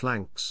levies on the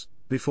flanks,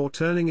 before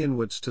turning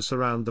inwards to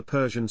surround the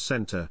Persian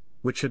center,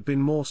 which had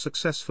been more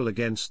successful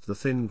against the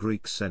thin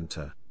Greek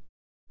center.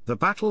 The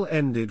battle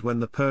ended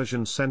when the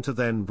Persian center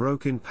then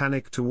broke in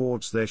panic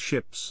towards their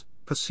ships,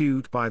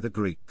 pursued by the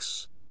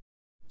Greeks.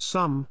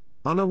 Some,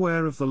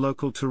 unaware of the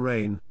local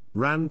terrain,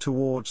 ran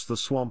towards the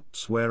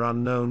swamps where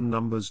unknown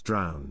numbers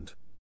drowned.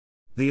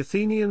 The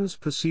Athenians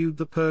pursued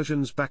the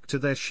Persians back to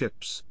their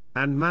ships,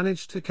 and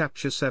managed to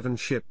capture 7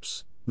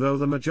 ships, though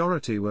the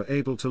majority were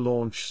able to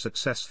launch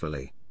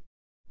successfully.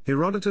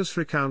 Herodotus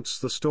recounts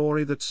the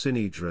story that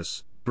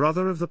Synedrus,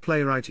 brother of the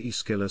playwright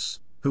Aeschylus,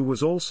 who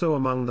was also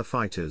among the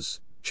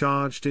fighters,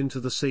 charged into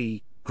the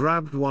sea,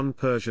 grabbed one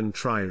Persian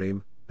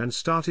trireme, and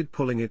started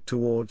pulling it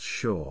towards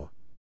shore.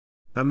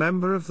 A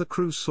member of the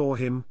crew saw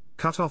him,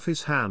 cut off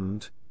his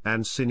hand,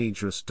 and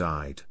Synedrus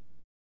died.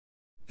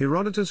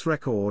 Herodotus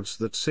records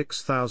that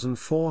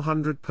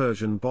 6,400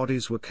 Persian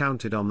bodies were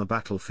counted on the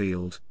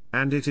battlefield,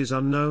 and it is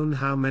unknown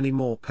how many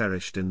more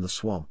perished in the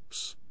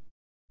swamps.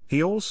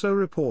 He also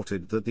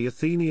reported that the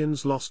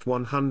Athenians lost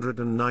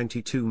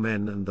 192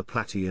 men and the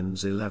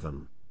Plataeans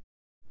 11.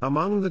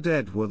 Among the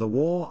dead were the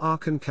war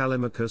archon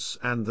Callimachus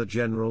and the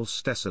general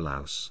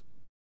Stesilaus.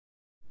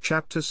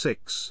 Chapter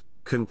 6,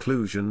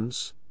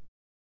 Conclusions.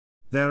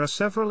 There are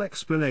several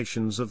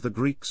explanations of the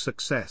Greek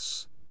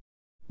success.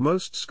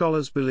 Most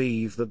scholars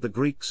believe that the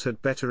Greeks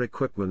had better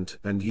equipment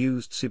and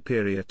used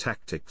superior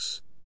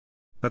tactics.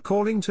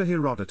 According to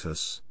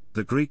Herodotus,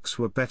 the Greeks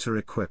were better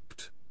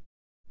equipped.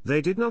 They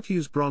did not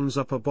use bronze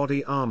upper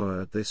body armor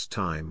at this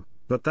time,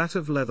 but that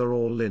of leather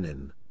or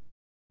linen.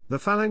 The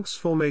phalanx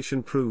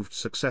formation proved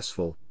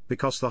successful,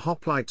 because the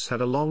hoplites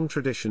had a long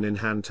tradition in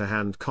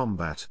hand-to-hand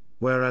combat,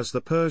 whereas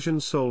the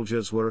Persian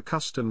soldiers were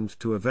accustomed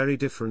to a very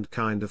different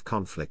kind of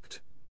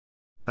conflict.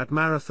 At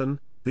Marathon,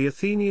 the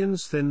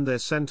Athenians thinned their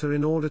center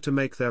in order to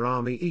make their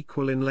army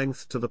equal in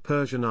length to the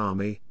Persian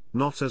army,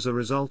 not as a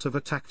result of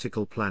a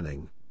tactical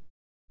planning.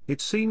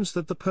 It seems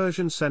that the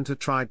Persian center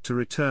tried to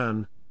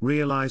return,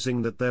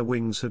 realizing that their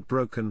wings had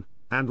broken,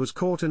 and was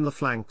caught in the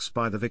flanks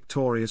by the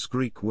victorious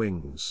Greek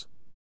wings.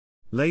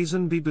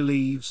 Lazenby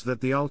believes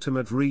that the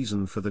ultimate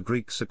reason for the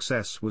Greek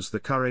success was the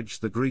courage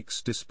the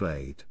Greeks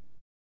displayed.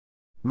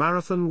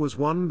 Marathon was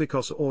won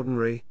because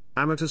ordinary,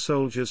 amateur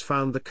soldiers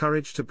found the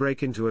courage to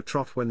break into a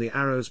trot when the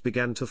arrows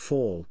began to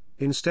fall,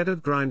 instead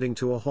of grinding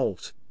to a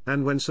halt,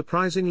 and when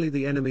surprisingly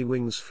the enemy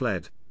wings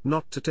fled,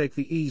 not to take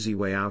the easy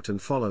way out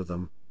and follow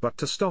them, but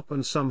to stop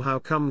and somehow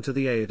come to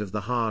the aid of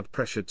the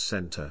hard-pressured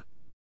center.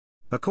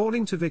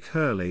 According to Vic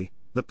Hurley,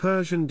 the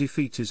Persian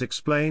defeat is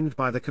explained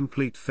by the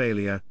complete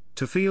failure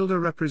to field a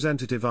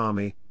representative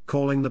army,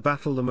 calling the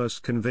battle the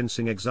most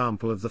convincing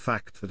example of the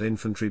fact that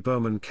infantry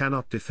bowmen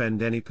cannot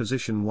defend any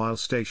position while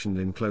stationed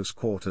in close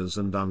quarters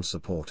and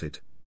unsupported.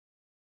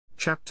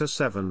 Chapter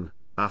 7,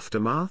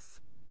 Aftermath.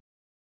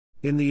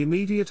 In the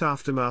immediate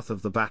aftermath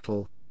of the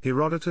battle,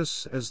 Herodotus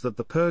says that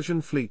the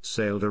Persian fleet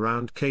sailed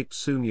around Cape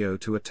Sunio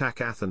to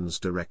attack Athens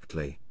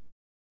directly.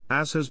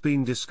 As has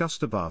been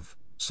discussed above,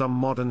 some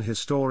modern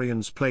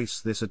historians place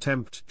this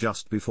attempt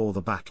just before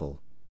the battle.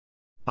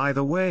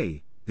 Either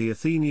way, the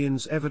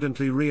Athenians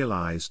evidently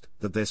realized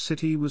that their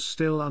city was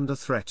still under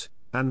threat,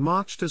 and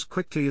marched as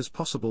quickly as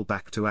possible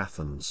back to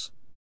Athens.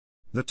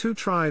 The two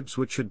tribes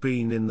which had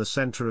been in the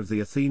center of the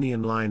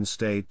Athenian line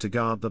stayed to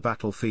guard the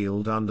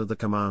battlefield under the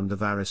command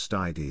of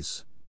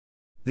Aristides.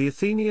 The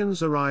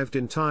Athenians arrived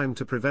in time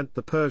to prevent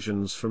the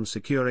Persians from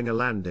securing a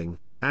landing,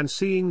 and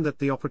seeing that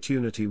the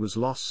opportunity was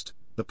lost,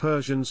 the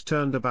Persians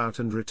turned about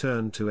and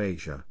returned to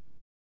Asia.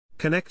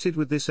 Connected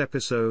with this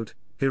episode,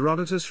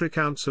 Herodotus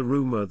recounts a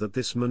rumor that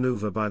this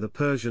maneuver by the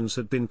Persians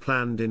had been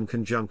planned in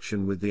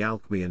conjunction with the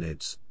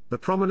Alcmaeonids, the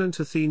prominent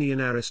Athenian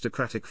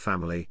aristocratic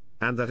family,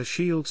 and that a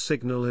shield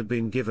signal had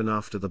been given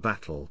after the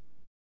battle.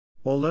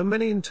 Although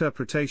many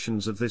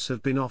interpretations of this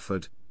have been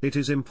offered, it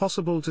is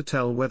impossible to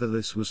tell whether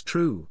this was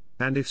true,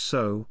 and if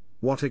so,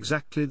 what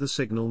exactly the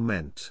signal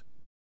meant.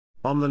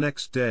 On the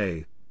next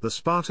day, the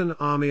Spartan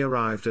army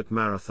arrived at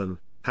Marathon,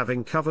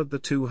 having covered the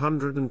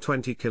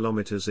 220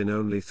 kilometers in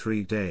only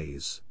 3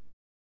 days.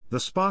 The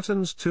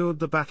Spartans toured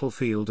the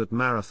battlefield at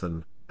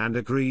Marathon, and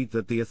agreed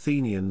that the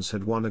Athenians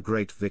had won a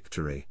great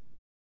victory.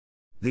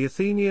 The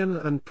Athenian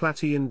and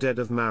Plataean dead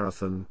of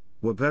Marathon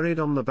were buried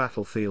on the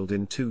battlefield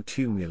in 2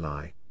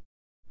 tumuli.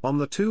 On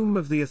the tomb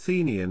of the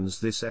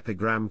Athenians this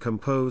epigram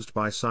composed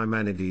by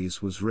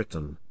Simonides was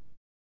written: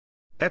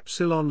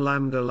 Epsilon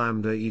lambda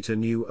lambda eta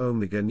nu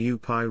omega nu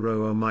pi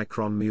rho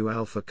omicron mu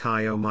alpha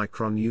chi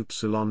omicron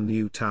upsilon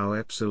nu tau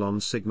epsilon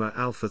sigma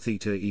alpha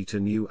theta eta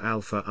nu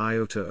alpha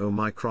iota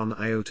omicron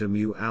iota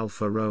mu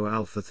alpha rho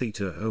alpha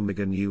theta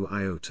omega nu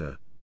iota.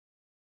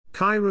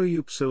 Chi rho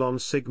upsilon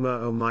sigma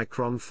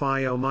omicron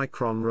phi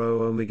omicron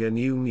rho omega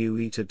nu mu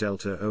eta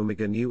delta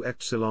omega nu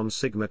epsilon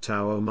sigma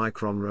tau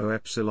omicron rho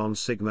epsilon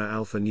sigma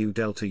alpha nu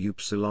delta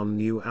upsilon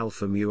nu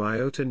alpha mu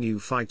iota nu.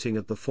 Fighting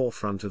at the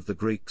forefront of the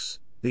Greeks,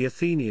 the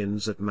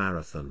Athenians at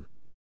Marathon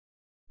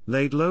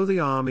laid low the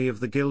army of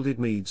the Gilded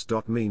Medes.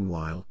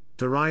 Meanwhile,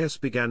 Darius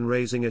began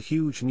raising a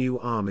huge new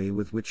army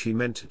with which he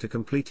meant to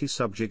completely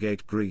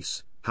subjugate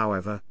Greece.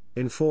 However,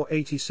 in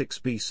 486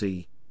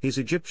 BC, his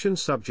Egyptian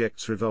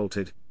subjects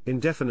revolted,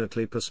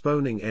 indefinitely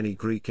postponing any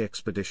Greek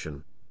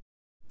expedition.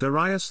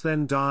 Darius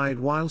then died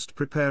whilst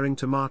preparing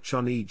to march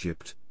on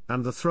Egypt,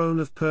 and the throne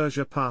of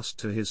Persia passed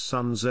to his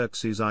son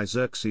Xerxes I.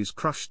 Xerxes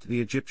crushed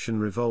the Egyptian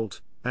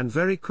revolt, and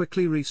very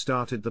quickly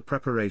restarted the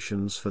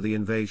preparations for the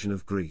invasion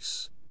of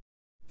Greece.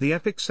 The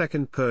epic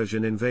Second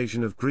Persian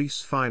invasion of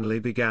Greece finally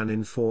began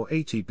in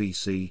 480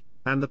 BC,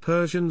 and the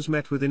Persians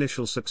met with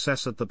initial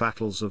success at the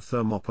battles of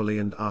Thermopylae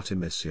and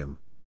Artemisium.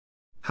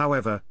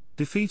 However,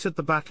 defeat at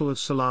the Battle of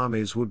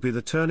Salamis would be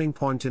the turning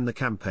point in the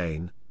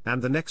campaign,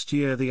 and the next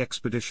year the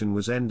expedition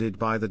was ended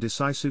by the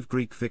decisive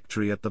Greek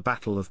victory at the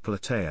Battle of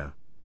Plataea.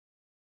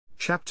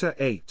 Chapter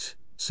 8,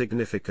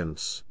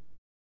 Significance.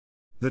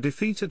 The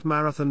defeat at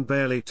Marathon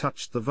barely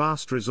touched the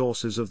vast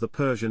resources of the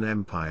Persian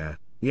Empire,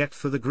 yet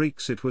for the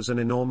Greeks it was an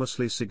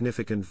enormously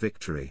significant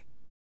victory.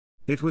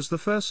 It was the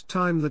first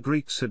time the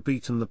Greeks had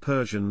beaten the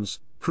Persians,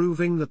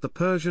 proving that the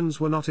Persians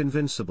were not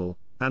invincible,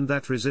 and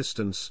that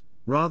resistance,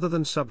 rather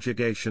than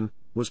subjugation,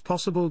 was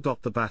possible.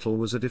 The battle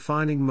was a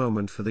defining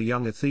moment for the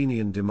young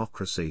Athenian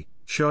democracy,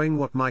 showing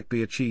what might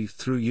be achieved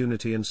through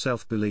unity and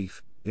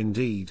self-belief.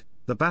 Indeed,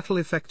 the battle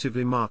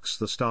effectively marks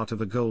the start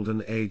of a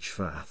golden age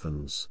for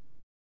Athens.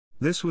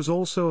 This was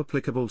also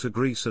applicable to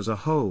Greece as a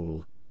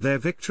whole. Their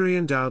victory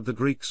endowed the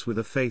Greeks with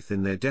a faith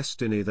in their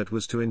destiny that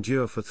was to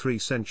endure for 3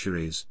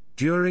 centuries,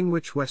 during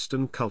which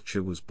Western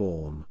culture was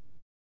born.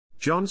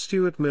 John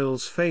Stuart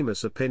Mill's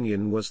famous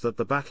opinion was that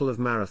the Battle of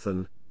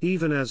Marathon,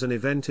 even as an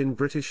event in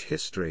British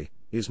history,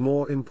 is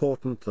more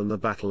important than the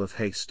Battle of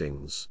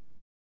Hastings.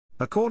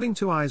 According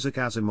to Isaac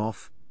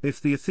Asimov, if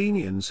the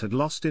Athenians had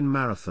lost in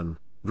Marathon,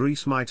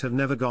 Greece might have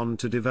never gone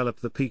to develop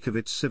the peak of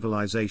its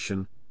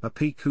civilization, a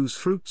peak whose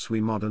fruits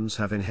we moderns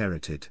have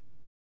inherited.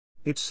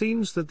 It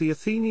seems that the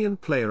Athenian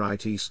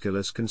playwright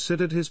Aeschylus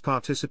considered his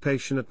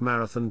participation at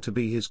Marathon to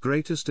be his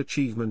greatest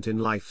achievement in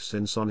life,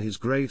 since on his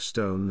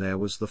gravestone there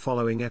was the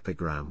following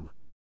epigram: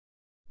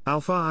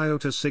 Alpha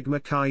iota sigma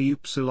chi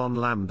upsilon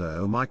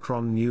lambda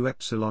omicron nu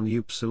epsilon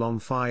upsilon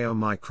phi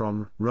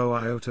omicron rho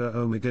iota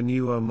omega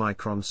nu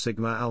omicron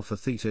sigma alpha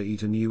theta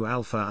eta nu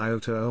alpha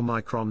iota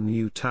omicron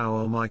nu tau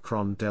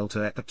omicron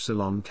delta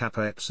epsilon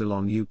kappa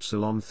epsilon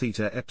upsilon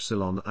theta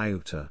epsilon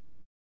iota.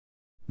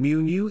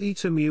 Mu nu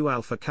eta mu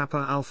alpha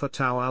kappa alpha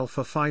tau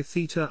alpha phi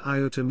theta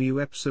iota mu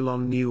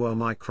epsilon nu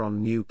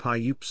omicron nu pi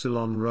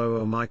upsilon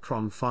rho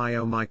omicron phi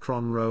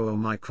omicron rho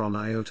omicron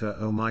iota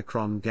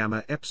omicron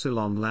gamma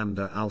epsilon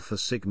lambda alpha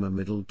sigma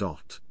middle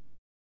dot.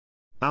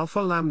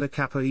 Alpha lambda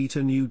kappa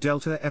eta nu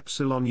delta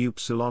epsilon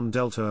upsilon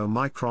delta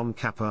omicron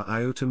kappa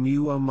iota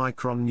mu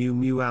omicron nu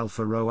mu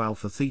alpha rho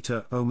alpha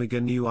theta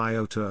omega nu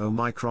iota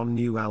omicron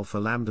nu alpha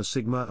lambda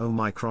sigma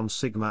omicron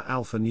sigma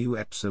alpha nu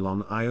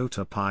epsilon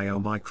iota pi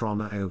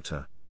omicron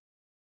iota.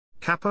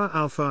 Kappa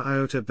alpha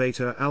iota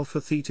beta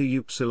alpha theta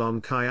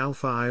upsilon chi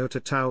alpha iota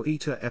tau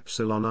eta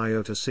epsilon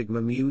iota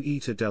sigma mu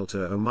eta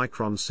delta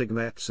omicron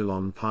sigma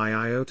epsilon pi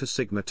iota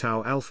sigma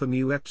tau alpha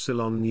mu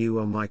epsilon nu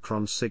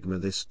omicron sigma.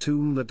 This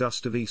tomb the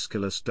dust of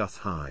Aeschylus doth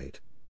hide.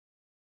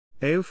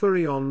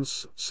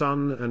 Euphorion's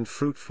son and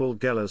fruitful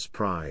Geller's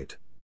pride.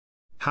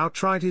 How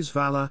tried his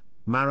valour,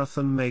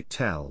 Marathon may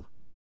tell.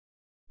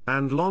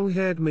 And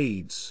long-haired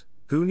Medes,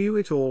 who knew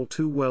it all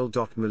too well.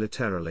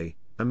 Militarily,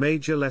 a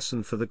major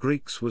lesson for the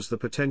Greeks was the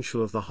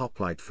potential of the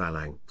hoplite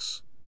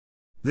phalanx.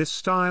 This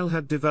style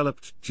had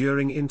developed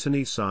during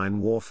internecine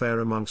warfare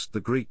amongst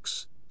the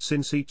Greeks,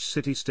 since each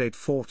city-state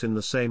fought in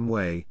the same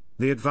way.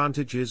 The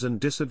advantages and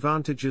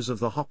disadvantages of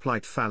the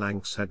hoplite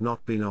phalanx had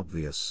not been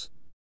obvious.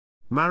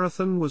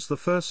 Marathon was the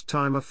first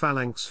time a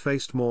phalanx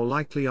faced more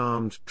lightly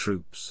armed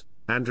troops,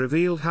 and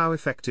revealed how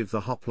effective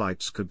the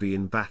hoplites could be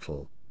in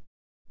battle.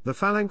 The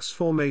phalanx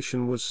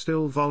formation was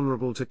still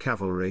vulnerable to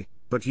cavalry,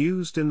 but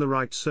used in the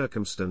right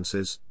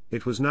circumstances,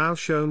 it was now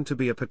shown to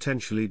be a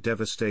potentially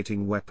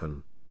devastating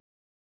weapon.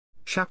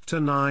 Chapter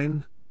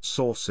 9,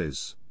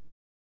 Sources.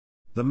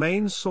 The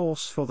main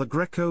source for the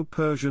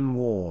Greco-Persian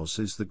Wars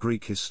is the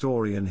Greek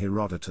historian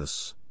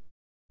Herodotus.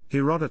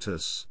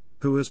 Herodotus,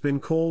 who has been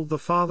called the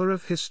father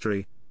of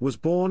history, was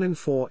born in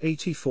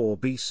 484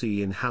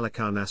 BC in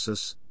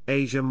Halicarnassus,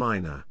 Asia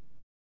Minor.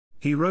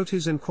 He wrote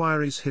his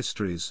Enquiries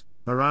Histories,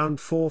 around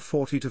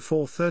 440 to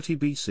 430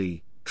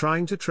 BC,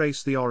 trying to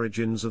trace the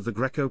origins of the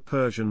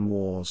Greco-Persian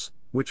Wars,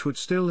 which would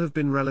still have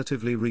been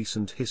relatively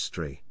recent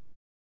history.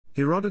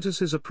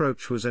 Herodotus's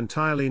approach was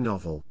entirely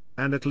novel,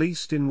 and at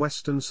least in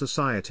Western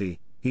society,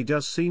 he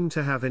does seem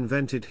to have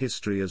invented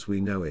history as we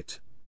know it.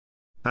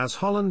 As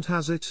Holland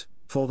has it,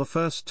 for the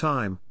first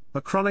time, a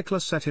chronicler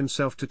set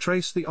himself to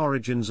trace the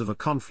origins of a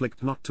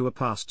conflict not to a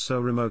past so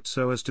remote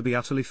so as to be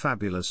utterly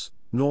fabulous,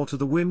 nor to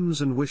the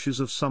whims and wishes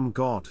of some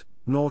god,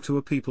 nor to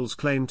a people's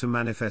claim to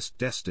manifest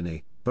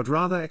destiny, but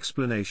rather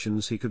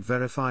explanations he could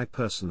verify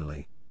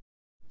personally.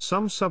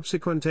 Some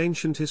subsequent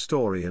ancient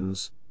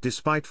historians,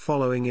 despite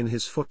following in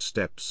his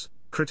footsteps,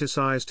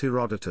 criticized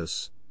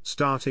Herodotus,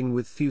 starting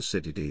with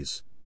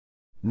Thucydides.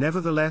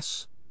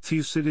 Nevertheless,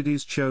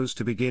 Thucydides chose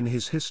to begin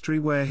his history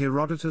where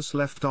Herodotus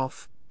left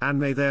off, and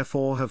may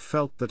therefore have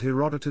felt that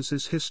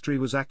Herodotus's history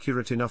was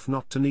accurate enough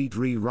not to need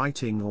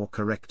rewriting or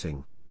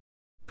correcting.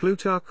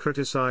 Plutarch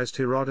criticized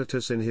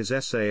Herodotus in his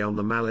essay on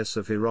the malice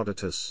of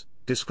Herodotus,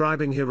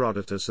 describing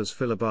Herodotus as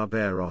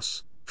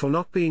Philobarbaros, for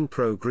not being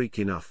pro-Greek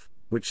enough,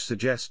 which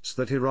suggests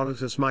that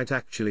Herodotus might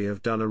actually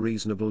have done a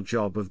reasonable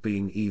job of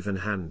being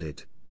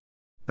even-handed.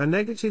 A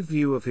negative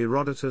view of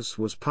Herodotus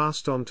was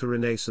passed on to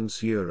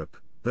Renaissance Europe,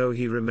 though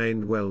he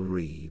remained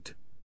well-read.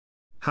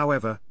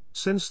 However,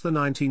 since the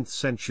 19th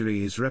century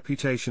his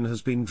reputation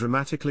has been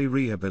dramatically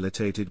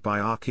rehabilitated by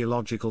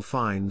archaeological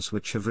finds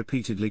which have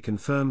repeatedly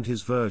confirmed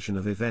his version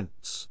of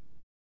events.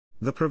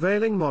 The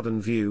prevailing modern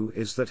view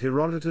is that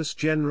Herodotus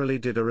generally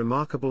did a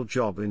remarkable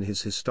job in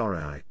his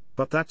Historiae,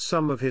 but that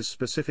some of his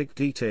specific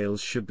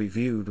details should be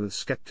viewed with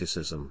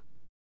skepticism.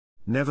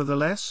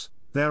 Nevertheless,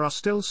 there are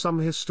still some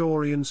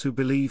historians who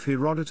believe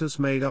Herodotus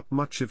made up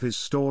much of his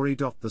story.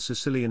 The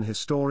Sicilian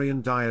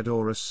historian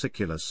Diodorus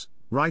Siculus,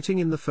 writing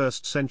in the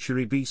 1st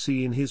century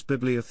BC in his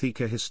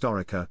Bibliotheca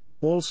Historica,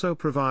 also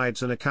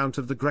provides an account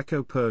of the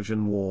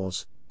Greco-Persian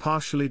Wars,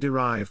 partially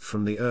derived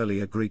from the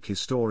earlier Greek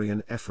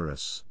historian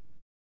Ephorus.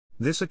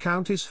 This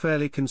account is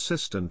fairly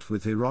consistent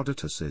with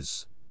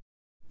Herodotus's.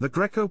 The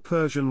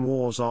Greco-Persian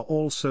Wars are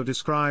also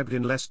described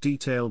in less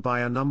detail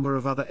by a number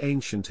of other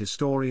ancient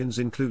historians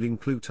including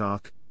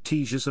Plutarch,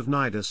 Ctesias of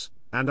Cnidus,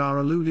 and are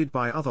alluded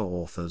by other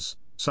authors,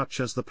 such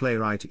as the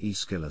playwright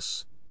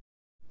Aeschylus.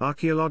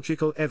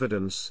 Archaeological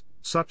evidence,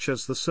 such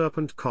as the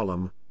Serpent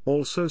Column,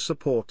 also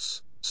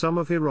supports some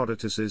of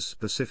Herodotus's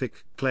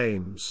specific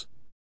claims.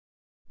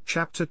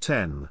 Chapter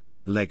 10,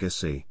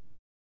 Legacy.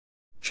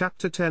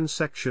 Chapter 10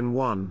 Section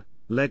 1,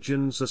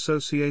 Legends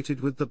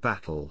associated with the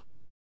battle.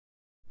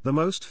 The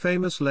most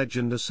famous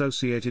legend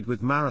associated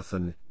with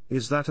Marathon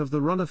is that of the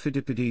runner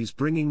Phidippides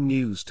bringing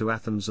news to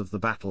Athens of the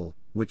battle,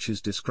 which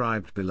is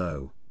described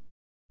below.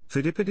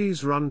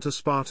 Phidippides' run to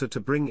Sparta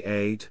to bring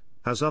aid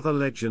has other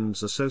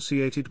legends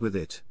associated with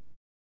it.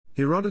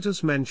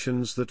 Herodotus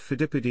mentions that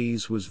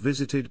Phidippides was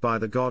visited by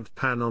the god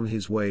Pan on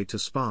his way to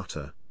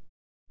Sparta.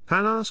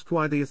 Pan asked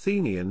why the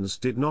Athenians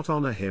did not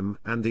honor him,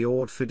 and the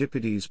awed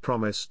Phidippides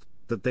promised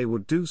that they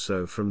would do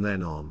so from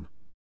then on.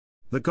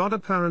 The god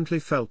apparently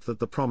felt that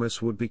the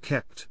promise would be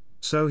kept,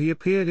 so he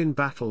appeared in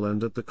battle,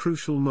 and at the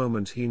crucial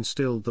moment he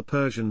instilled the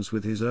Persians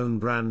with his own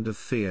brand of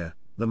fear,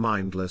 the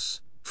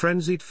mindless,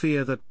 frenzied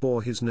fear that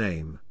bore his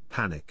name,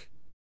 panic.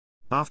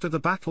 After the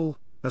battle,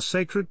 a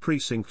sacred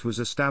precinct was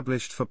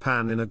established for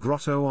Pan in a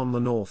grotto on the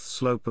north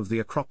slope of the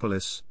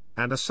Acropolis,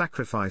 and a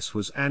sacrifice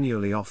was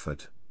annually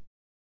offered.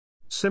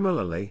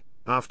 Similarly,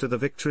 after the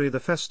victory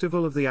the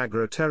festival of the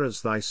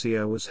Agroteras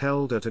Thysia was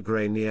held at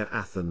Agrae near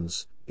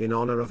Athens, in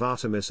honor of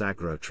Artemis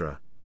Agrotra.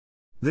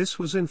 This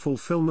was in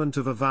fulfillment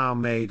of a vow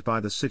made by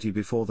the city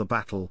before the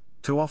battle,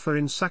 to offer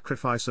in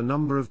sacrifice a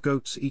number of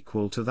goats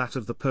equal to that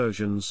of the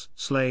Persians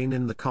slain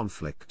in the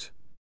conflict.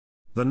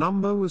 The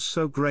number was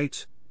so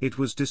great, it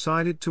was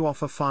decided to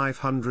offer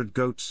 500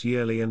 goats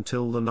yearly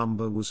until the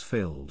number was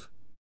filled.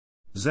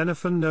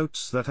 Xenophon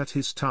notes that at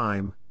his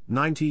time,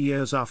 90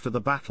 years after the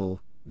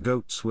battle,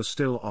 goats were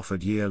still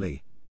offered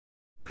yearly.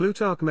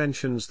 Plutarch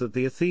mentions that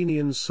the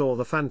Athenians saw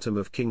the phantom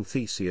of King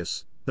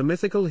Theseus, the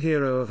mythical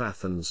hero of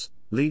Athens,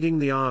 leading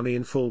the army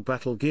in full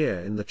battle gear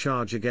in the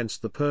charge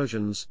against the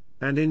Persians,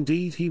 and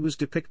indeed he was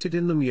depicted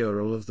in the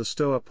mural of the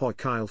Stoa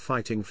Poikile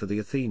fighting for the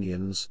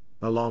Athenians,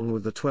 along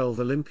with the 12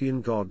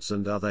 Olympian gods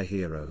and other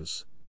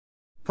heroes.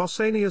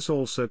 Pausanias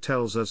also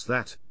tells us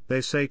that,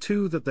 they say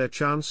too that there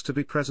chanced to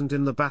be present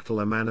in the battle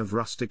a man of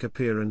rustic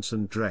appearance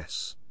and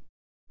dress.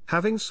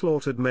 Having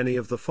slaughtered many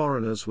of the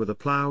foreigners with a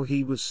plough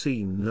he was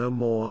seen no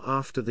more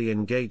after the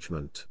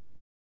engagement.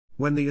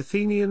 When the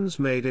Athenians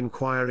made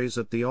inquiries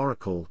at the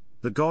oracle,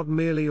 the god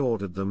merely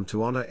ordered them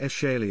to honor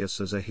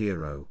Aeschylus as a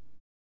hero.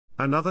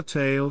 Another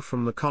tale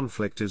from the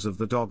conflict is of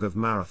the dog of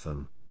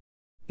Marathon.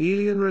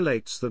 Aelian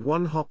relates that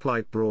one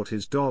hoplite brought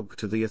his dog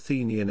to the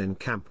Athenian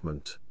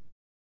encampment.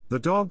 The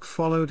dog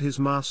followed his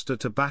master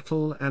to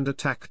battle and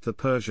attacked the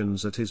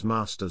Persians at his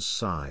master's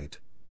side.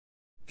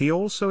 He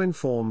also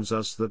informs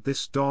us that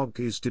this dog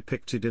is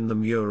depicted in the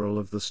mural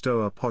of the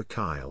Stoa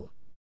Poikile.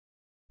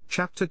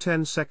 Chapter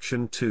 10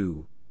 Section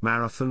 2,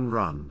 Marathon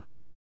Run.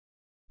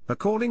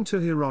 According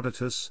to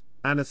Herodotus,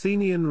 an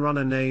Athenian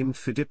runner named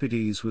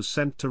Phidippides was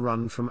sent to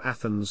run from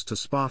Athens to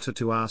Sparta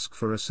to ask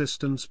for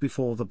assistance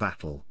before the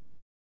battle.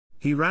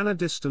 He ran a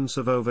distance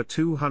of over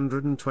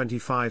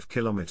 225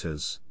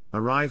 kilometers,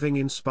 arriving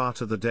in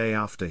Sparta the day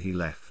after he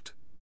left.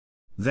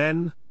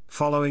 Then,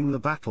 following the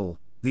battle,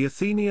 the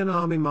Athenian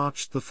army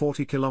marched the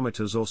 40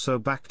 kilometers or so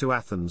back to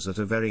Athens at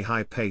a very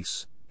high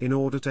pace, in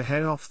order to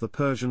head off the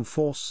Persian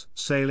force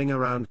sailing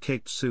around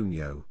Cape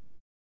Sunio.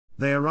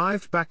 They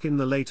arrived back in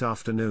the late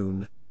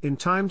afternoon, in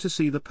time to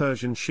see the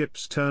Persian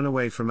ships turn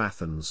away from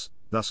Athens,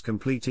 thus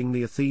completing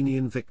the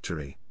Athenian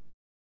victory.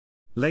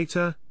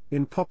 Later,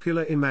 in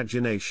popular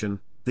imagination,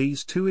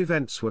 these two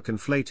events were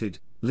conflated,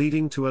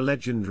 leading to a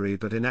legendary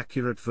but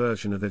inaccurate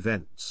version of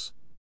events.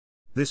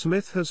 This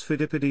myth has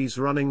Phidippides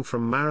running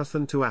from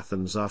Marathon to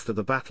Athens after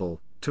the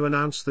battle, to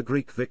announce the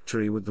Greek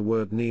victory with the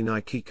word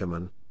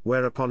Ninaikikamen,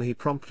 whereupon he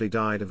promptly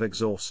died of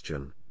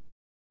exhaustion.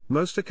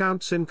 Most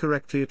accounts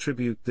incorrectly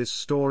attribute this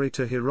story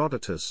to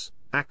Herodotus.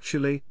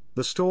 Actually,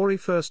 the story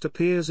first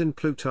appears in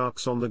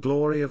Plutarch's On the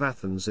Glory of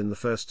Athens in the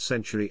 1st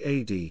century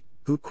AD,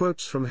 who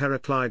quotes from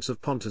Heraclides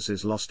of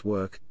Pontus's lost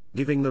work,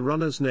 giving the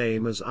runner's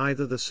name as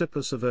either the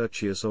Sippus of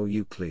Urchius or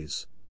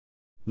Eucles.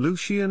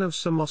 Lucian of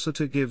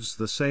Samosata gives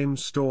the same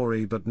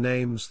story but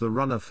names the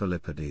runner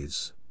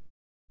Philippides.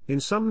 In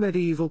some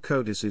medieval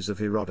codices of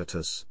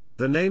Herodotus,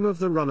 the name of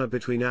the runner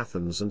between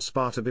Athens and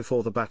Sparta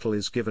before the battle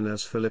is given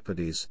as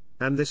Philippides,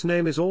 and this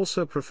name is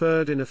also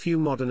preferred in a few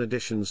modern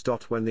editions.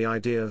 When the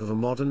idea of a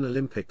modern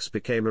Olympics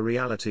became a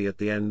reality at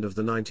the end of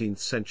the 19th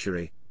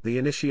century, the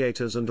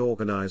initiators and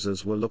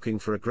organizers were looking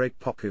for a great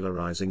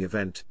popularizing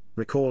event,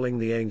 recalling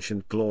the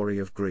ancient glory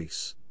of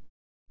Greece.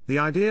 The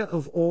idea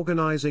of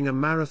organizing a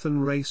marathon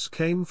race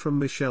came from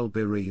Michel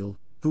Biril,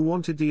 who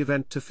wanted the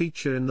event to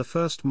feature in the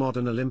first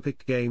modern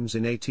Olympic Games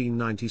in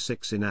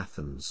 1896 in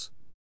Athens.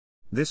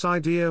 This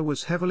idea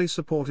was heavily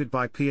supported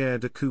by Pierre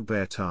de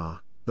Coubertin,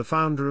 the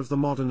founder of the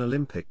modern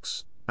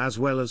Olympics, as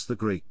well as the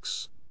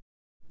Greeks.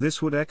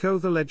 This would echo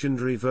the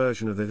legendary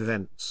version of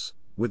events,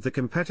 with the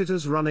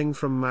competitors running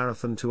from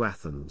Marathon to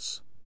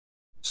Athens.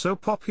 So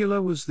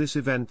popular was this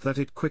event that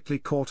it quickly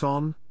caught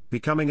on,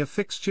 becoming a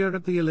fixture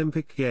at the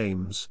Olympic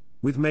Games,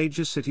 with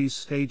major cities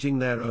staging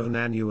their own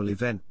annual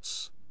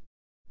events.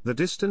 The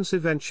distance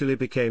eventually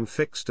became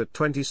fixed at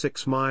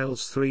 26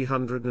 miles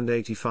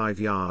 385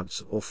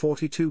 yards or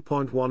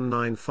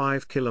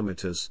 42.195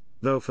 kilometers,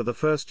 though for the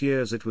first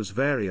years it was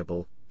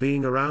variable,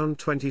 being around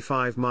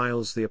 25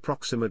 miles the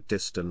approximate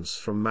distance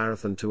from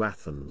Marathon to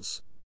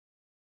Athens.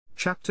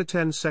 Chapter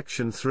 10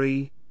 Section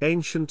 3,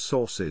 Ancient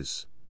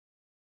Sources.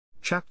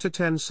 Chapter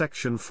 10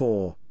 Section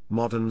 4,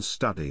 Modern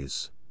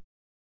Studies.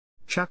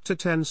 Chapter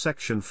 10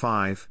 Section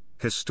 5,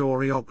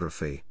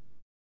 Historiography.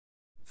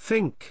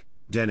 Fink,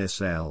 Dennis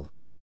L.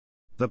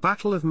 The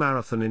Battle of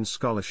Marathon in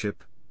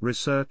Scholarship,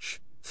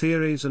 Research,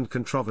 Theories and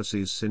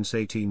Controversies since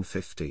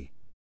 1850.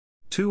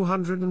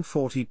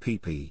 240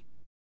 pp.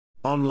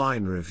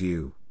 Online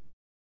review.